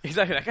 gorilla.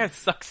 Exactly. That guy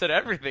sucks at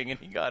everything, and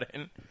he got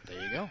in.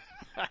 There you go.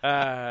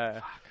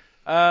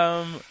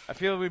 I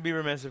feel we'd be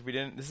remiss if we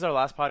didn't. This is our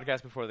last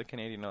podcast before the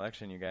Canadian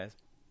election, you guys.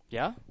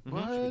 Yeah?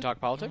 What? Should we talk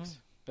politics?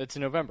 It's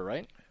in November,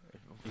 right?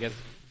 You guys,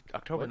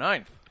 October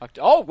 9th.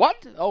 Oh,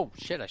 what? Oh,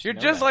 shit, I should You're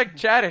know just that. like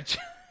Chadich.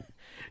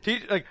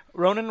 Like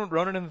Ronan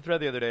in the thread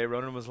the other day.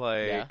 Ronan was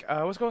like,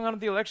 "What's going on with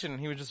the election?" And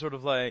he was just sort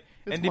of like,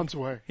 It's months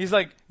away. He's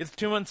like, "It's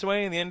 2 months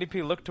away, and the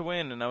NDP look to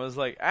win." And I was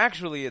like,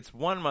 "Actually, it's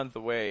 1 month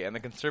away, and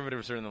the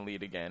Conservatives are in the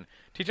lead again."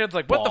 T-Chad's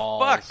like, "What Balls.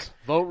 the fuck?"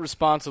 Vote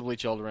responsibly,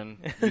 children.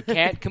 You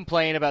can't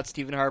complain about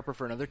Stephen Harper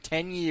for another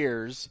 10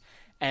 years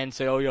and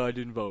say, oh, yeah, I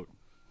didn't vote.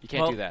 You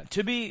can't do that.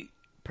 To be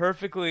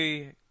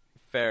perfectly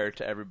fair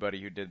to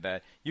everybody who did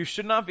that, you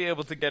should not be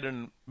able to get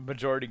a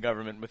majority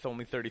government with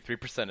only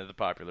 33% of the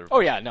popular vote.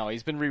 Oh, yeah, no,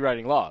 he's been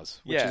rewriting laws,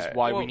 which Yeah, is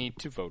why well- we need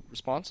to vote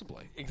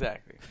responsibly.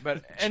 Exactly.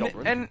 But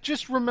Children. and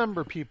Just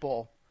remember,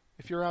 people,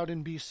 if you're out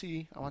in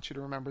BC, I want you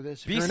to remember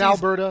this. If you're in BC's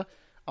Alberta,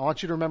 I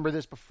want you to remember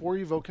this before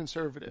you vote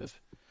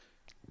Conservative.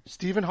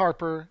 Stephen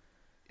Harper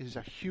is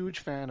a huge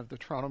fan of the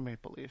Toronto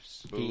Maple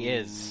Leafs. He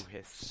is.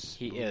 hiss.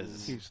 He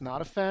is. He's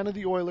not a fan of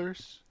the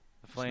Oilers.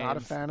 He's not a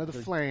Flames. fan of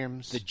the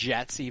Flames. The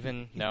Jets,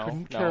 even. he No.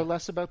 couldn't no, care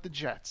less about the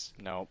Jets.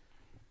 No.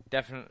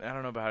 Definitely, I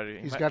don't know about how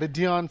to. He's got a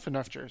Dion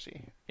Phaneuf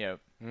jersey. Yeah.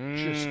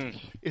 Just,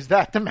 is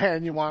that the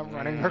man you want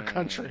running our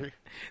country?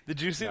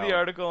 Did you see No. the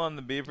article on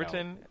the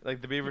Beaverton?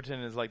 Like the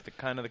Beaverton is like the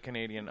kind of the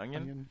Canadian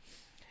onion.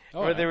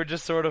 Oh, Where yeah. they were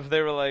just sort of,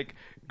 they were like,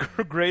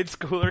 grade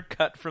schooler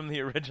cut from the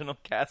original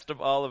cast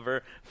of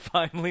Oliver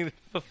finally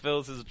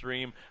fulfills his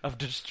dream of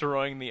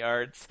destroying the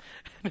arts.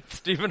 And it's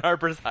Stephen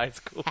Harper's high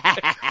school.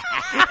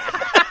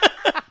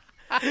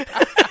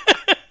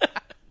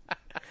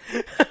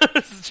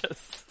 It's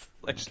just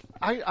like,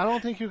 I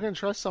don't think you can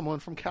trust someone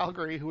from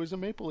Calgary who is a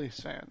Maple Leafs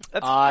fan.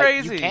 that's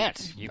You crazy.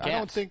 can't. You I can't.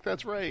 don't think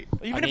that's right.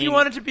 Even I if you mean-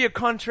 wanted to be a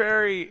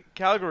contrary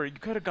Calgary, you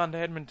could have gone to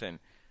Edmonton.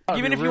 That'd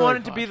Even be if you really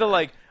wanted to be the contrary.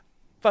 like,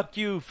 fuck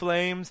you,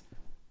 Flames.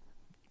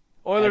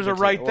 Oilers are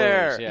right Oilers,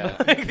 there. yeah.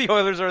 Like, the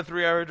Oilers are a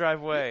 3-hour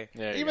drive away.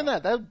 There you Even go.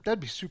 that'd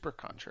be super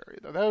contrary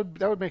though.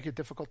 That would make it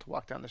difficult to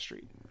walk down the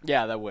street.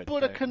 Yeah, that would.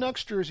 But a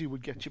Canucks jersey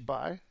would get you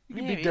by. You could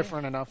be Maybe.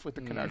 different enough with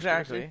the Canucks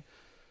Exactly. jersey.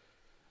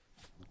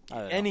 I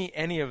don't know.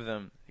 Any of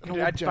them. An old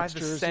I'd buy Jets the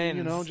jersey,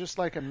 Sens. just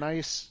like a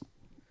nice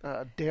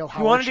Dale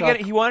He wanted to Howard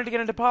get. He wanted to get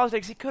into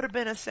politics. He could have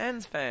been a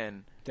Sens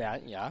fan.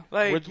 Yeah.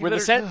 Like, where you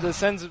the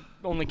Sens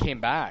only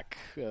came back.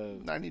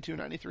 92,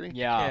 93.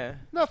 Yeah. Yeah.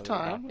 Enough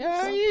time.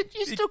 Yeah, you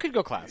still could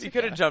go classic. He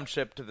could have jumped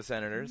ship to the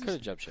Senators. Could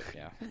have jumped ship,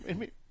 yeah.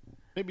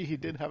 Maybe he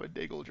did have a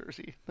Daigle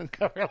jersey. Let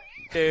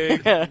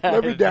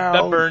That me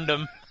down. burned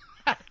him.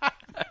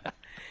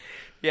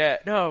 Yeah.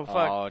 No. Fuck.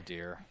 Oh,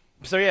 dear.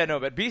 So yeah. No.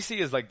 But BC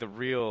is like the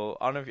real.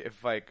 I don't know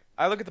if like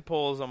I look at the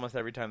polls almost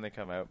every time they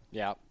come out.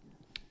 Yeah.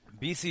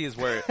 BC is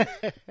where.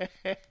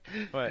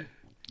 What?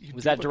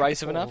 Was that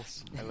derisive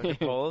enough? I look at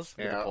polls.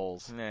 Look at the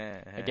polls. Nah.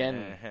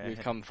 Again, we've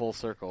come full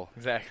circle.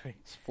 Exactly.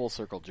 It's full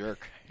circle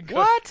jerk.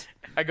 What?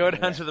 I go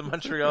down to the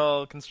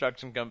Montreal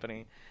construction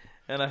company,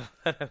 and I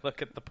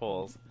look at the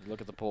polls.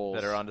 Look at the poles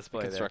That are on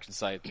display the construction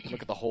site.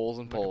 Look at the holes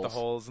and Look poles. at the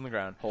holes in the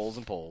ground. Holes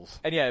and poles.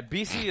 And yeah,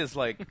 BC is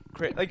like,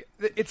 like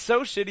it's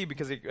so shitty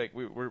because like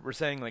we're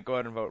saying like go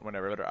out and vote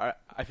whatever. But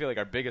I feel like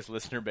our biggest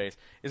listener base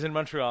is in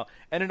Montreal,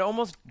 and it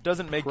almost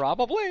doesn't make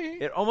Probably.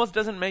 it almost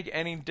doesn't make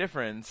any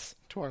difference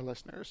To our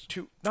listeners.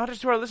 to not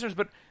just to our listeners,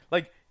 but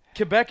like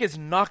Quebec is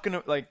not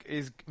gonna like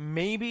is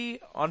maybe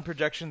on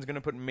projections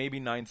gonna put maybe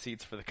 9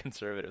 seats for the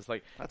Conservatives.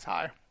 Like That's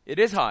high. it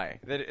is high.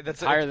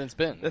 That's higher than it's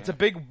been. That's a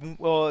big.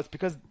 Well, it's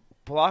because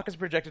Bloc is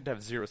projected to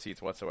have 0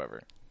 seats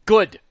whatsoever.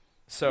 Good.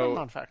 So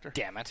Non-factor.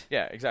 Damn it.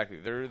 yeah, exactly.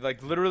 They're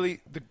like literally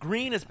the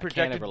Green is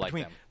projected ever like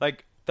between them.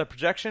 like the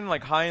projection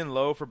like high and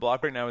low for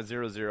Bloc right now is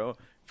 0-0.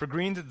 For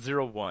Greens it's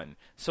 0-1.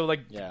 So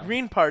like Yeah. the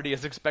Green Party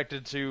is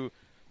expected to,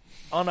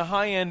 on a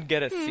high end,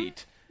 get a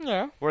seat,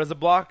 Yeah. whereas the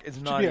Bloc is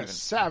Should not be even. a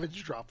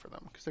savage drop for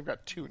them because they've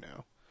got 2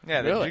 now.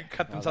 Yeah, they Really?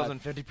 cut Well, themselves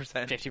that- in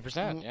 50%.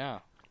 50%, yeah.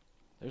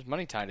 There's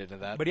money tied into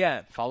that. But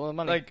yeah, Follow the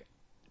money. like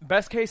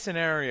best case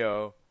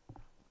scenario,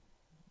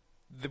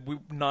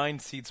 9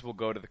 seats will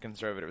go to the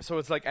Conservatives. So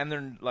it's like, and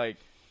they're like,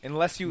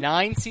 unless you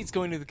 9 seats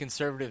going to the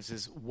Conservatives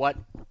is what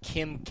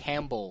Kim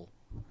Campbell,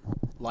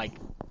 like,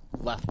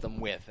 left them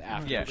with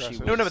after yeah, she was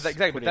no, but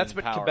exactly. put But that's in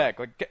what power. Quebec,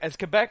 like as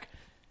Quebec,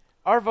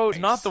 our vote's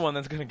Nice. not the one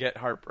that's going to get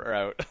Harper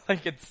out.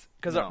 Like it's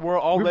because No. we're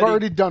already We've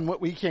already done what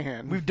we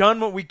can. we've done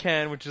what we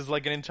can, which is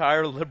like an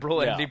entire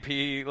liberal Yeah.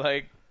 NDP.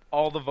 Like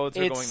all the votes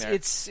are going there.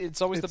 It's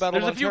always the It's- battle.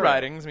 there's of a few Ontario.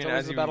 ridings. I mean, It's always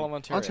as the you- battle of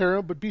Ontario.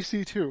 Ontario, but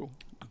BC too.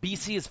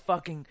 BC is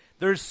fucking.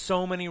 There's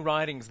so many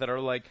ridings that are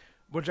like,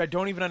 which I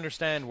don't even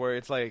understand. Where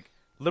it's like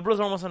liberals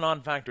are almost a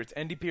non-factor. It's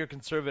NDP or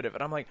Conservative,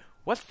 and I'm like,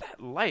 what's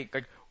that like?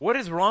 Like, what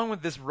is wrong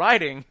with this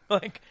riding?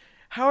 Like,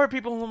 how are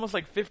people almost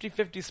like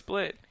 50-50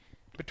 split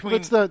between? Well,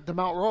 it's the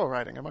Mount Royal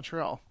riding in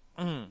Montreal.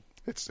 Mhm.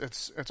 It's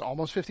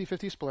almost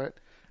 50-50 split.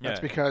 That's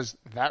Yeah. because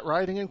that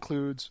riding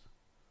includes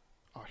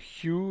a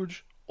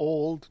huge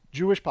old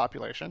Jewish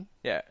population,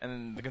 Yeah,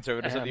 and the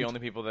Conservatives are the And- only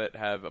people that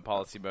have a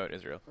policy about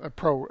Israel.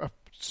 a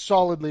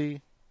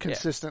solidly,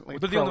 consistently Yeah.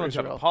 They're the only ones who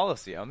have pro-Israel. a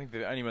policy. I don't think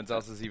that anyone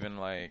else has even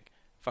like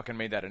fucking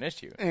made that an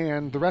issue.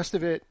 And the rest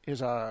of it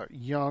is a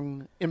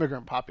young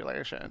immigrant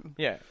population.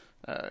 Yeah,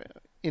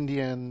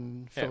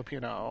 Indian, Yeah.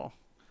 Filipino.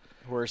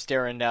 We're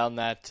staring down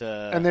that.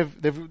 And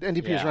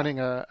NDP is yeah. running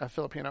a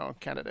Filipino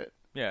candidate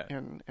yeah.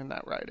 in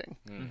that riding.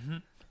 Mm-hmm.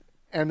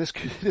 And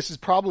this is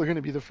probably going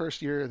to be the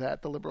first year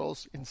that the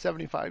Liberals in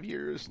 75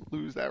 years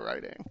lose that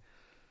riding.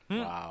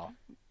 Wow.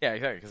 Yeah,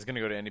 exactly. Because it's going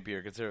to go to NDP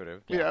or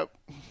Conservative. Yeah,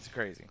 It's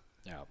crazy.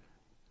 Yeah.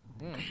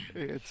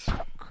 it's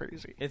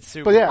crazy. It's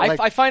super. But yeah,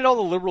 I find all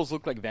the liberals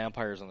look like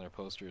vampires on their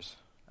posters.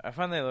 I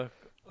find they look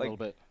A like little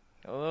bit.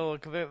 a little.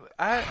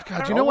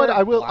 God, you know what? wear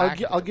I'll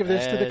black I'll give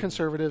this to the red.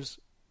 Conservatives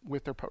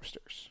with their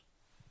posters.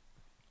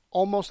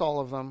 Almost all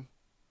of them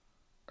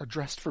are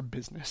dressed for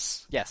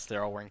business. Yes,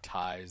 they're all wearing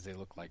ties. They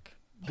look like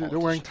They're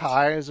wearing politicians.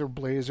 ties or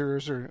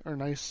blazers or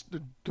nice.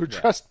 They're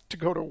dressed to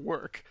go to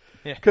work.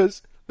 Yeah.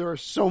 Because there are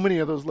so many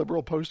of those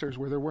liberal posters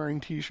where they're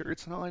wearing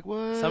T-shirts, and I'm like,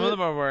 what? Some of them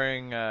are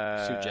wearing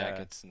suit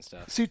jackets and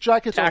stuff. suit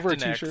jackets over a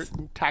Tactinex. T-shirt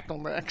and tackle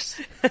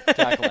necks.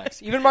 Tackle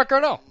necks. Even Mark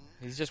Garneau.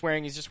 He's just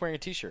wearing a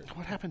T-shirt.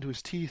 What happened to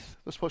his teeth?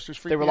 Those posters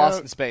freaked They were me lost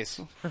out. in space.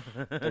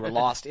 They were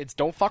lost.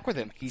 Don't fuck with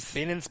him. He's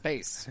been in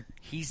space.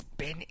 He's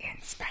been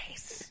in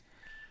space.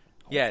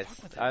 Yes.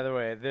 Either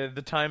way,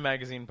 the Time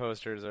magazine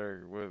posters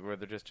are where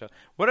they're just chill.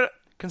 What a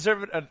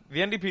conservative. The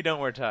NDP don't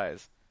wear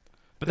ties,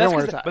 but They that's don't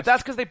wear 'cause ties. but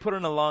that's because they put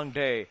in a long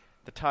day.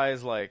 The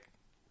ties like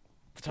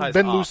the ties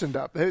Been off. loosened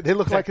up. They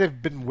look like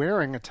they've been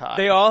wearing a tie.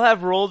 They all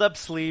have rolled up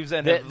sleeves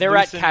and have They're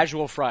at loosened-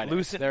 Casual Friday.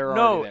 Loosened, They're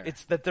no, already there.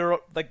 it's that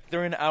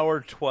they're in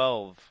hour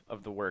 12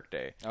 of the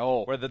workday.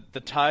 Oh. where the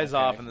ties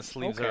Okay. off and the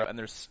sleeves Okay. are, and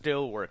they're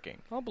still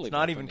working. I'll believe It's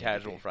not that even from the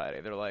Casual NDP. Friday.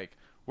 They're like,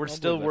 we're I'll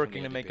still believe that from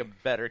working the to make a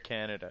NDP. better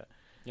Canada.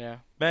 Yeah.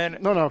 Man,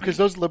 No, because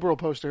those liberal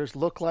posters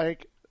look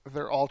like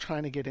they're all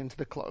trying to get into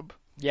the club.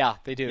 Yeah,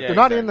 they do. Yeah, They're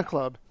not exactly. in the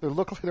club.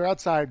 They're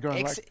outside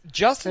going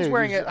Justin's hey,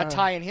 wearing he's, a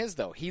tie in his,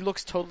 though. He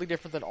looks totally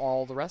different than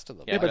all the rest of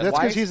them. Yeah, but that's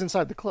Why because is- he's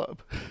inside the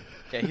club.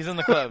 Yeah, he's in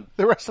the club.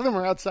 The rest of them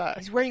are outside.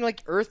 He's wearing,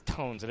 like, earth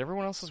tones, and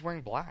everyone else is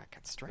wearing black.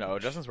 It's strange. No,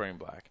 Justin's wearing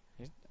black.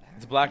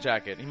 It's a black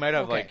jacket. He might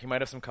have Okay. he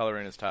might have some color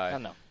in his tie. I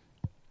don't know.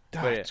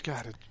 But yeah.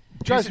 God, it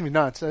drives me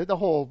nuts. The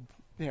whole,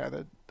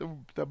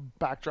 the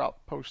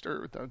backdrop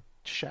poster with the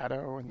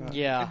shadow and the...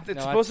 Yeah. It's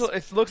no, supposed to.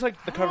 It looks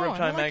like the cover Oh, of I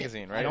Time don't like it.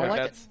 magazine, right? I don't like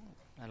it. That's...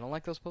 I don't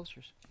like those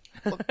posters.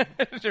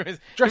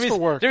 Dress for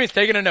work. Jimmy's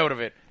taking a note of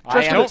it.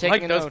 I am don't taking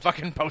like a those note.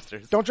 fucking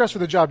posters. Don't dress for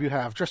the job you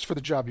have. Dress for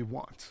the job you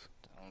want.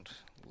 Don't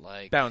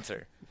like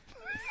Bouncer.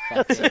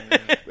 fucking,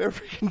 They're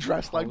freaking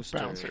dressed like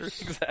Posters.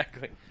 bouncers.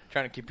 Exactly.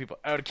 Trying to keep people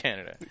out of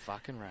Canada.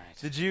 fucking right.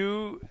 Did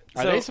you?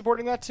 Are so- they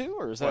supporting that too,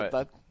 or is that What?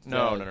 that?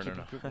 No, the no.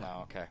 keeping people-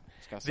 No, okay. I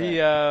was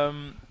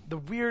gonna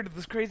say.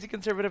 This crazy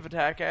conservative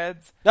attack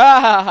ads,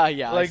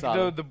 yeah, I like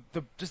saw them.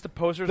 the just the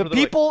posters. The where they're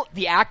like- people,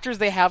 the actors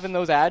they have in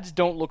those ads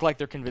don't look like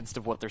they're convinced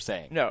of what they're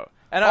saying. no,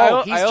 and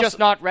He's I also, just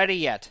not ready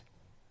yet.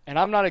 And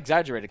I'm not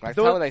exaggerating. Like,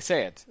 Though- that's how they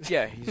say it.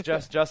 Yeah, he's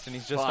just Justin.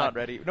 He's just Fun. not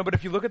ready. No, but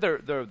if you look at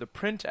the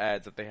print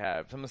ads that they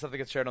have, some of the stuff that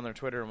gets shared on their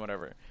Twitter and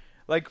whatever,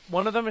 like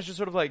one of them is just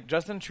sort of like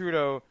Justin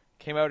Trudeau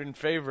came out in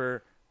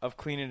favor of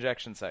clean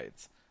injection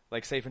sites,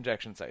 like safe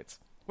injection sites,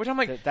 which I'm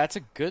like, That's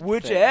a good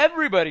which thing.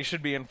 everybody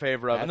should be in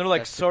favor of. That- And they're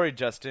like, that's sorry,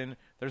 Justin,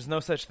 there's no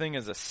such thing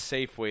as a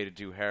safe way to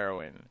do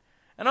heroin.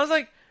 And I was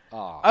like,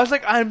 Aw.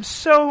 I'm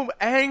so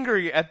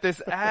angry at this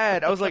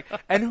ad. I was like,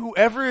 and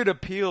whoever it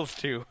appeals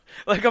to,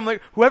 like, I'm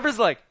like, whoever's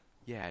like,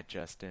 yeah,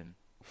 Justin.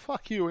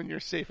 Fuck you and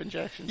your safe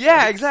injection.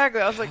 Yeah, exactly.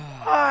 I was like,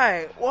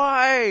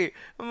 why?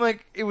 I'm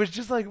like, it was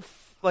just like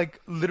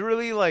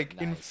literally like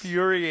Nice.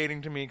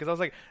 infuriating to me because I was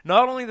like,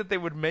 not only that they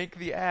would make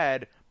the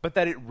ad, but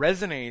that it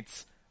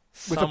resonates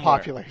With the somewhere.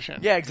 population.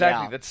 Yeah,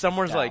 exactly. Yeah. That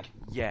somewhere's Yeah. like,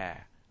 yeah,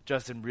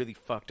 Justin really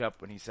fucked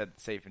up when he said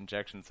safe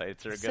injection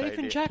sites are a good Safe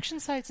idea. injection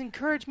sites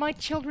encourage my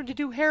children to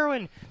do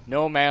heroin.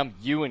 No, ma'am,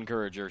 you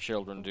encourage your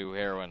children to do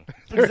heroin.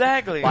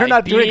 Exactly. They're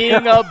not doing being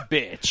a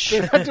bitch.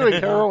 They're not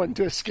doing heroin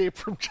to escape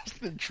from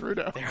Justin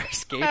Trudeau. They're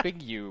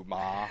escaping you,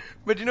 ma.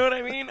 But you know what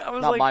I mean? I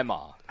was Not like, my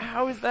ma.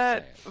 how is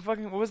that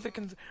fucking? What was the?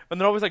 And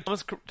they're always like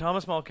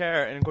Thomas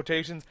Mulcair, and in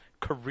quotations,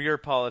 career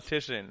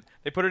politician.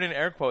 They put it in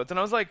air quotes, and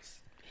I was like,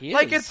 He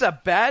like is. it's a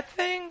bad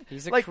thing.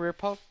 He's a like, career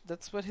pop.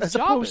 That's what his As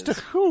job opposed is.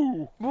 to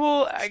who?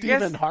 well, I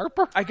Stephen guess.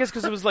 Harper? I guess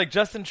because it was like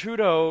Justin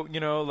Trudeau,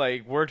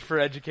 like worked for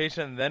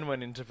education and then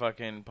went into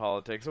fucking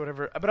politics or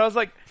whatever. But I was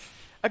like,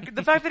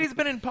 the fact that he's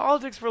been in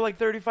politics for like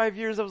 35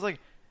 years, I was like,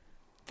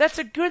 that's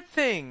a good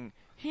thing.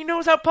 He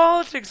knows how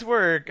politics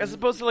work, as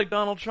opposed to like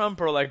Donald Trump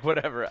or like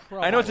whatever.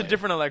 I know it's a Probably.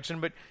 different election,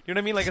 but you know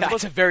what I mean? Like, as That's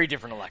opposed, a very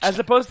different election. as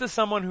opposed to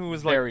someone who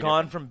was like Very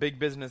gone different. from big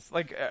business,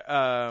 like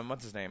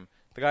what's his name?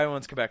 The guy who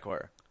owns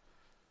Quebecor.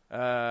 Did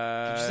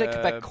you say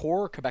Quebec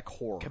Core or Quebec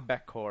Whore?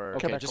 Quebecor. Okay,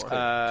 Quebec just Whore.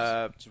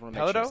 clear. Just want to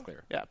make sure it's Pelledo?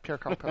 clear. Yeah,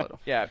 Pierre-Carl Pelledo.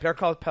 Yeah,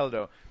 Pierre-Carl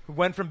Pelledo, who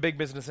went from big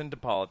business into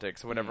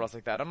politics or whatever else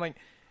like that. I'm like,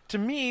 to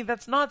me,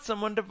 that's not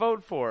someone to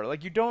vote for.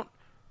 Like, you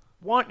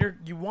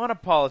want a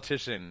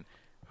politician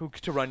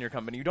to run your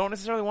company. You don't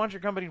necessarily want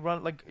your company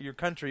run like your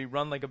country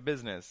run like a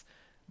business.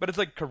 But it's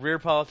like career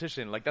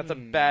politician. Like, that's a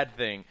bad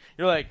thing.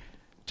 You're like,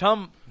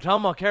 Tom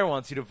Mulcair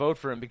wants you to vote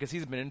for him because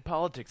he's been in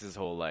politics his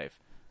whole life.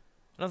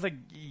 And I was like,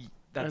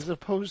 that's As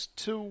opposed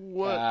to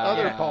what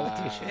other yeah.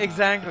 politicians?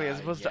 exactly, as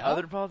opposed to yeah.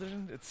 other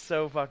politicians. It's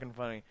so fucking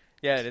funny.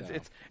 Yeah,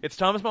 it's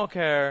Thomas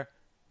Mulcair,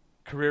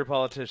 career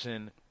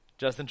politician,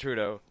 Justin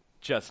Trudeau,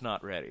 just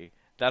not ready.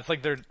 That's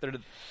like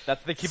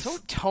that's they keep So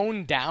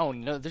toned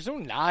down. No, there's no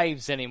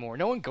knives anymore.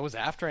 No one goes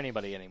after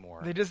anybody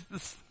anymore. they just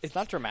It's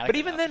not dramatic But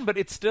even enough. then, but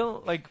it's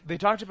still like they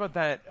talked about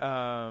that.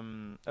 I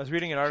was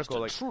reading an article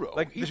like Trudeau,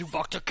 like he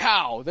fucked a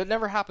cow. That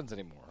never happens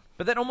anymore.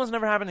 but that almost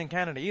never happened in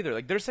Canada either.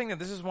 Like they're saying that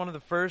this is one of the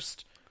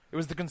first. It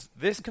was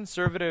this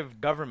conservative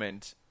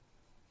government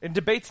in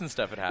debates and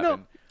stuff. It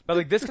happened, but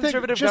like this The thing,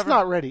 conservative just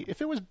government. not ready.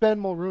 If it was Ben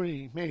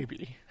Mulrooney,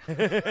 maybe.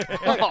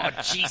 Oh,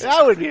 Jesus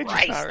That would be just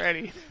Christ. not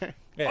ready.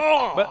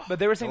 Yeah. But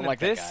they were saying Don't that like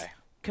that this guy.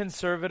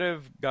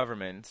 conservative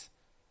government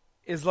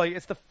is like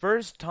it's the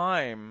first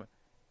time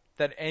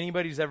that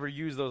anybody's ever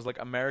used those like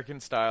American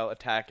style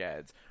attack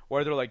ads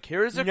where they're like,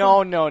 here's a No.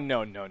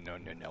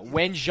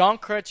 When Jean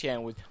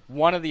Chrétien was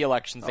one of the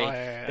elections, they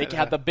yeah.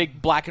 had the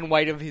big black and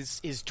white of his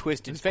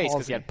twisted face because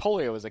palsy. he had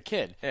polio as a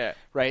kid. Yeah.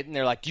 Right? And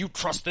they're like, do you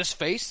trust this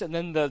face? And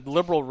then the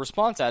liberal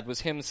response ad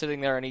was him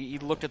sitting there, and he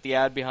looked at the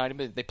ad behind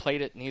him, they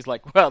played it, and he's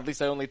like, well, at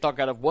least I only thought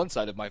out of one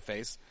side of my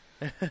face.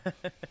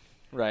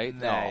 Right?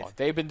 Nice. No.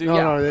 They've been doing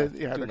No, doing the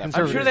that. I'm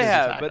conservatives sure they is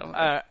have, attack on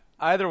but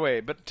either way,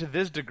 but to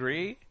this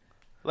degree,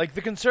 like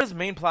the conservatives'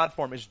 main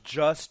platform is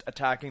just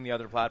attacking the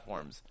other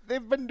platforms.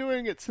 They've been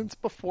doing it since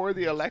before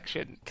the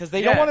election. Because they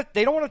Yeah.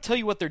 don't want to tell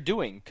you what they're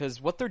doing,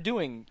 because what they're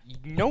doing,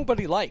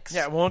 nobody likes.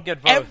 Yeah, it won't get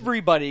votes.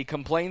 Everybody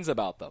complains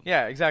about them.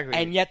 Yeah, exactly.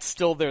 And yet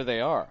still there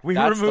they are. we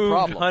That's the removed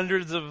problem.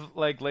 hundreds of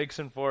like lakes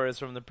and forests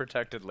from the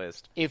protected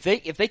list. If they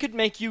could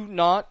make you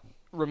not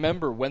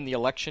remember when the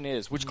election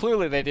is, which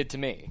clearly they did to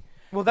me.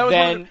 Well, that was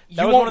then one of the,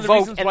 that you was won't one of the vote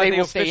reasons and why they they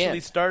will stay officially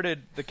in.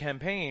 started the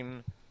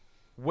campaign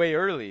way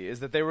early. Is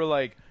that they were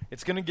like,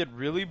 it's going to get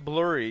really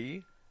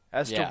blurry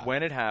as to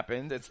when it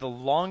happened. It's the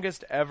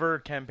longest ever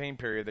campaign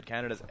period that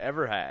Canada's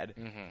ever had.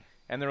 Mm-hmm.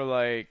 And they're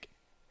like,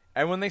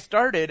 and when they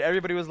started,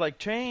 everybody was like,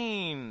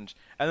 change.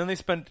 And then they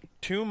spent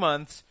 2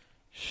 months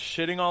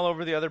shitting all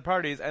over the other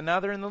parties, and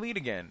now they're in the lead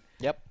again.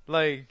 Yep.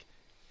 Like,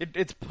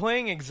 it's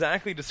playing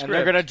exactly to script. And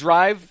they're going to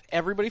drive,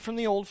 everybody from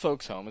the old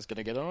folks' home is going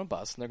to get on a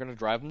bus, and they're going to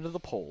drive them to the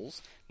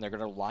polls, and they're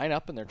going to line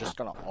up, and they're just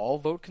going to all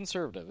vote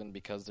Conservative. And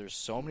because there's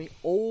so many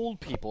old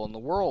people in the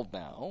world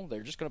now,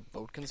 they're just going to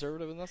vote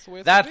Conservative, and that's the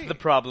way it's going to be. That's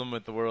the problem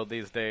with the world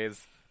these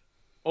days.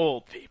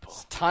 Old people.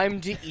 It's time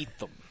to eat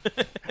them.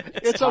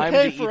 It's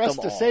okay for us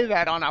to say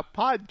that on a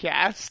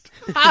podcast.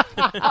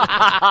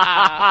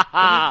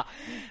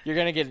 You're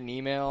going to get an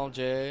email,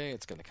 Jay.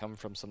 It's going to come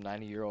from some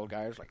 90-year-old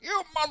guy who's like,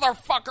 you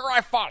motherfucker, I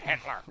fought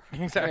Hitler.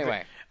 Exactly.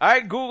 Anyway. I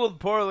Googled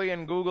poorly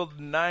and Googled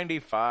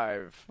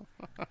 95.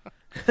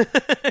 And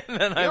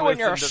then I You and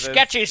your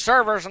sketchy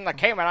servers in the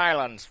Cayman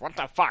Islands. What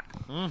the fuck?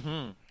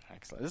 Mm-hmm.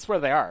 Excellent. This is where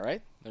they are,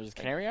 right? There's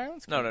Canary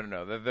Islands? No.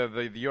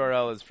 The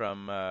URL is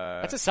from...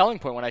 That's a selling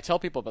point when I tell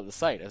people about the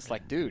site. It's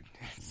like, dude,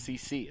 it's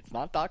CC. It's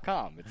not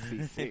 .com. It's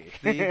CC.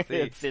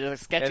 It's in a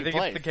sketchy I think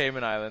place. it's the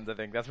Cayman Islands, I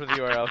think. That's where the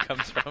URL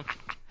comes from.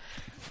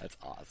 That's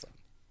awesome.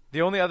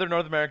 The only other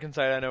North American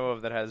site I know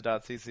of that has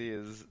 .cc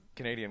is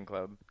Canadian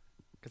Club.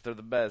 Because they're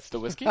the best. The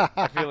whiskey?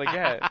 I feel like,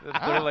 yeah.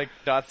 They're like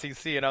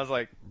 .cc, and I was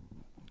like...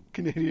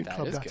 Canadian That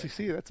Club is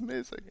 .cc, that's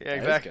amazing. Yeah,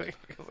 exactly.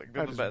 I was like,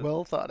 they're That the is best.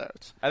 well thought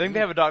out. I think they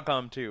have a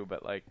 .com too,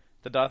 but like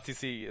the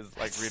 .cc is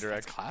like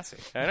redirect. That's classy.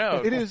 I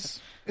know. It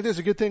is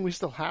a good thing we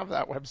still have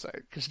that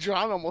website, because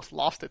John almost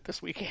lost it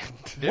this weekend.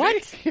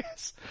 What?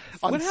 Yes.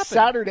 On happened?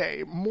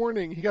 Saturday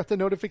morning, he got the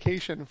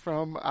notification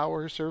from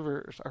our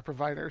servers, our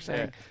provider,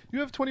 saying, you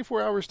have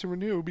 24 hours to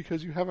renew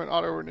because you haven't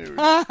auto-renewed.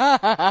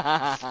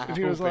 And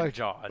he was Stupid like,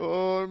 John.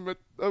 oh,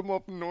 I'm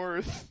up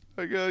north.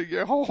 I gotta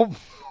get home.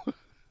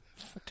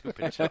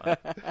 Stupid John.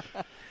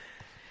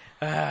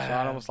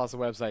 John almost lost the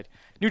website.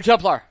 New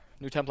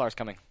Templar's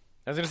coming.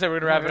 I was gonna say we're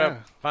gonna wrap it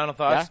up. Final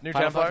thoughts. Yeah? New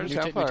Final Templars.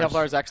 thoughts? New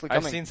Templar is actually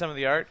coming. I've seen some of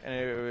the art and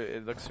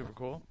it looks super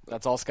cool.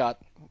 That's all Scott.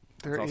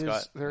 There all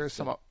Scott. is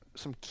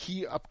some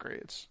key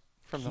upgrades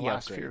from the Key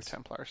last few upgrades.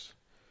 Templars.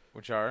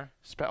 Which are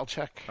Spell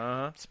check,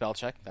 Spell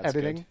check. That's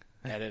editing,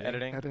 good.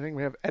 editing. editing.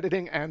 We have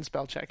editing and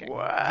spell checking.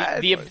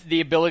 What? The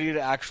ability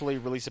to actually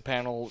release a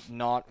panel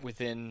not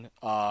within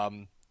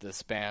the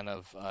span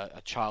of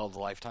a child's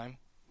lifetime.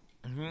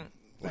 Mm-hmm.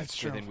 That's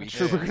true. within That's weeks.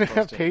 true. We're going to have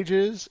Posted.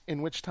 pages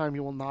in which time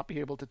you will not be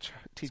able to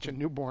teach a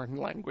newborn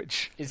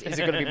language. Is it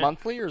going to be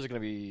monthly or is it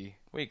going to be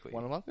Weekly.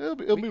 one a month? It'll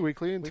be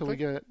weekly until we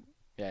get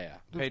Yeah.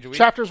 Page a week.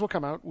 chapters will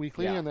come out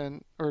weekly, Yeah. and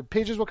then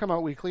pages will come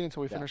out weekly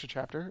until we finish a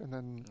chapter, and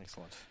then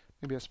Excellent.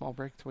 maybe a small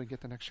break till we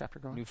get the next chapter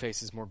going. New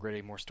faces, more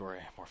gritty, more story,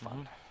 more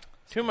fun.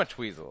 Too much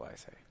weasel, I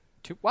say.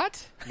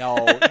 What? No,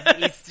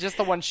 it's just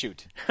the one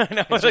shoot. I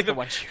know. It's Like just the the,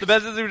 one shoot. the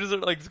best is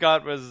just like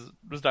Scott was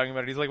talking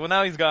about it. He's like, well,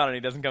 now he's gone and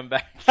he doesn't come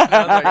back. I was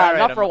like, all right,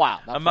 Not for a while.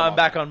 Not I'm for a long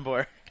back time. on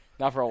board.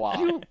 Not for a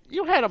while.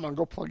 You had him on.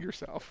 Go plug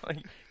yourself.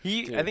 Like,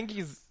 Dude. I think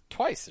he's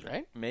Twice,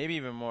 right? maybe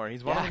even more.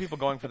 He's one of the people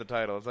going for the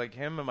title. It's like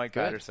him and Mike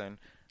Good. Patterson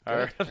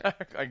are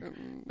like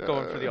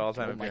going for the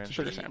all-time Mike appearance.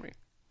 Sugar Sammy.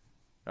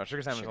 No,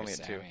 Sugar Sam's Sugar only at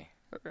 2. Sammy.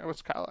 Okay,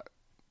 what's Kyle at?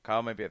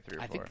 Kyle might be at 3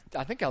 or 4.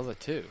 I think I was at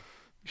 2.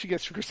 You should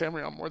get Sugar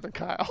Sammy on more than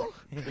Kyle.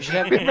 We should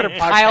have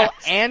Kyle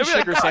and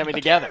Sugar Sammy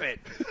together.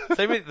 The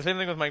same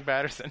thing with Mike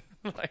Patterson.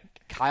 Like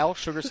Kyle,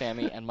 Sugar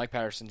Sammy, and Mike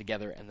Patterson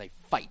together, and they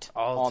fight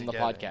All on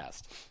together. the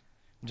podcast.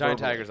 Giant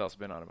Verbally. Tiger's also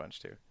been on a bunch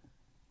too,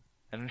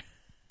 and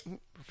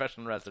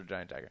professional wrestler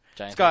Giant Tiger.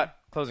 Giant Scott, Tiger.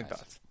 closing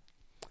Nice.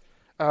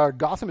 thoughts.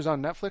 Gotham is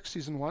on Netflix,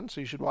 season 1,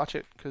 so you should watch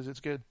it because it's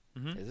good.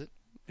 Is it?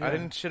 I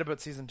didn't shit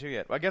about season 2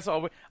 yet. Well, I guess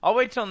I'll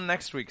wait till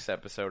next week's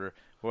episode,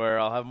 where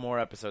I'll have more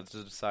episodes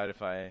to decide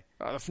if I.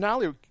 The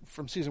finale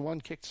from season 1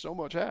 kicked so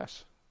much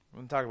ass.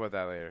 We'll talk about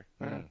that later.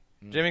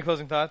 Jamie,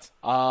 closing thoughts.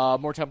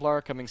 More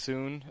Templar coming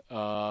soon.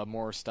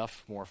 More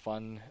stuff, more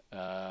fun.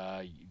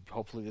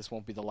 Hopefully this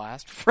won't be the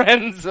last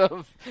Friends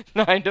of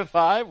 9 to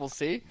 5. We'll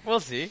see.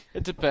 We'll see.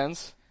 It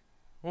depends.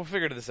 We'll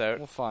figure this out.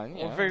 We'll find.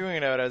 We're figuring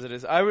it out as it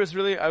is. I was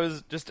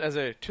just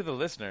to the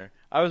listener.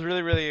 I was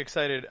really, really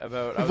excited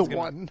about The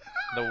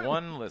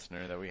one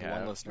listener that we have,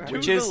 One listener, To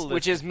which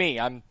the is me.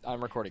 I'm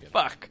recording it.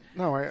 Fuck.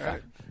 No,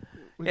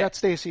 we got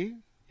Stacy.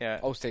 Yeah.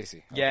 Oh,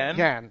 Stacy. Yan.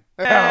 Yan.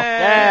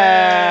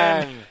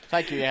 Yan.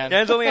 Thank you, Yan.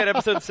 Yan's only at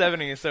episode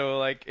 70, so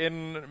like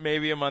in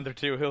maybe a month or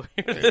two he'll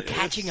hear this.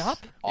 Catching up.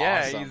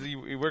 Yeah, Awesome.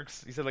 he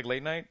works. He said like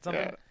late night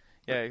something. Yeah.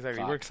 Yeah, exactly.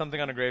 Fuck. He works something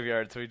on a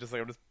graveyard, so he just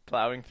like I'm just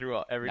plowing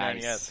through every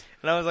Nice. 90 S.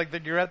 And I was like,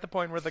 you're at the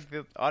point where like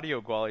the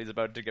audio quality is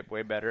about to get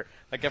way better.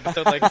 Like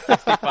episode like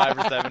 65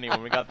 or 70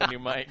 when we got the new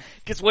mic.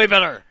 Gets way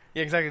better.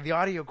 Yeah, exactly. The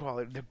audio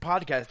quality, the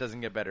podcast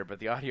doesn't get better, but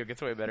the audio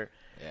gets way better.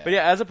 Yeah. But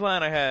yeah, as a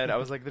plan I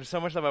was like, there's so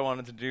much stuff I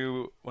wanted to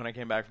do when I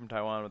came back from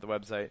Taiwan with the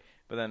website,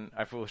 but then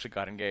I foolishly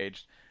got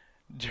engaged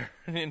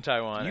in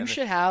Taiwan. You and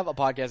should have a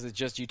podcast that's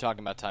just you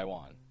talking about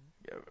Taiwan.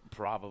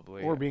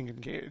 probably Or being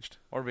engaged.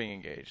 or being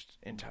engaged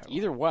in Taiwan.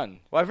 Either one.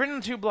 Well, I've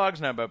written 2 blogs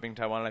now about being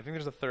Taiwan, and I think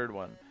there's a third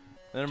one.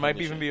 There might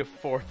Totally even should. be a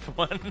fourth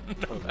one.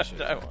 Totally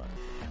should.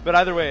 But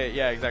either way,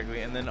 yeah,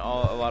 exactly. And then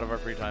a lot of our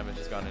free time has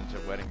just gone into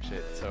wedding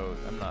shit. So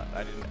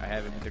I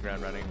haven't hit the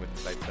ground running with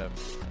the site stuff.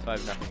 So I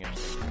have nothing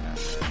interesting to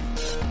announce.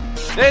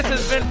 This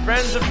has been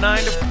Friends of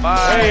 9 to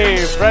 5. Hey,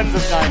 friends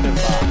of 9 to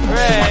 5.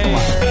 Hooray!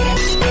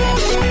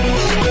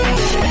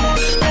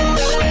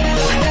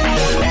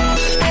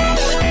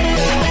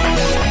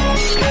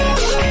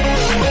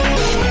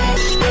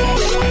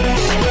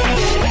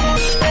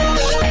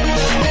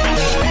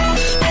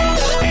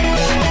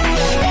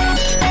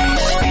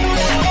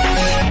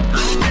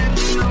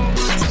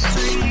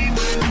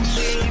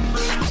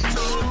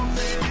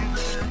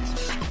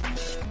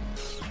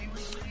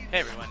 Hey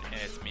everyone,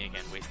 it's me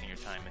again, wasting your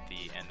time at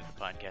the end of the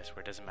podcast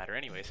where it doesn't matter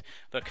anyways.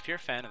 Look, if you're a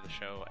fan of the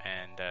show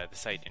and the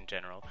site in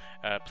general,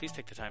 please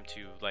take the time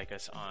to like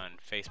us on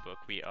Facebook.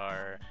 We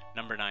are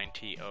number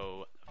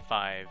 9to5.cc,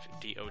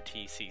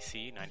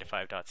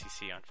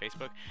 9to5.cc on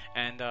Facebook,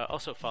 and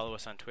also follow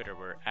us on Twitter.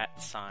 We're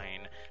at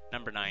sign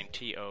number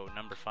 9to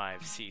number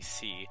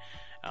 5cc.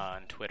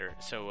 On Twitter.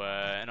 So,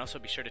 and also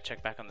be sure to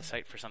check back on the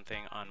site for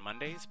something on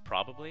Mondays,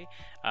 probably.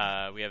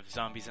 We have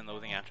Zombies and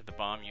Loathing After the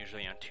Bomb,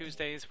 usually on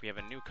Tuesdays. We have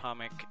a new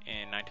comic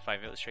in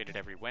 9to5 Illustrated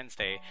every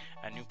Wednesday,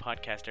 a new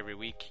podcast every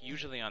week,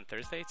 usually on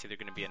Thursday. It's either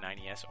going to be a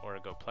 90s or a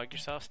Go Plug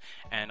Yourselves.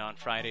 And on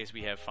Fridays,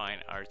 we have Fine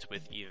Arts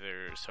with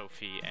either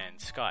Sophie and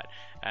Scott.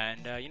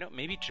 And,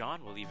 maybe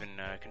John will even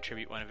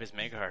contribute one of his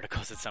mega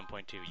articles at some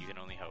point, too. You can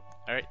only hope.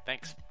 All right,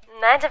 thanks.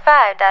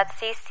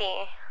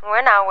 9to5.cc.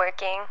 We're not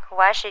working.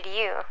 Why should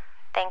you?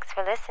 Thanks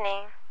for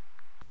listening.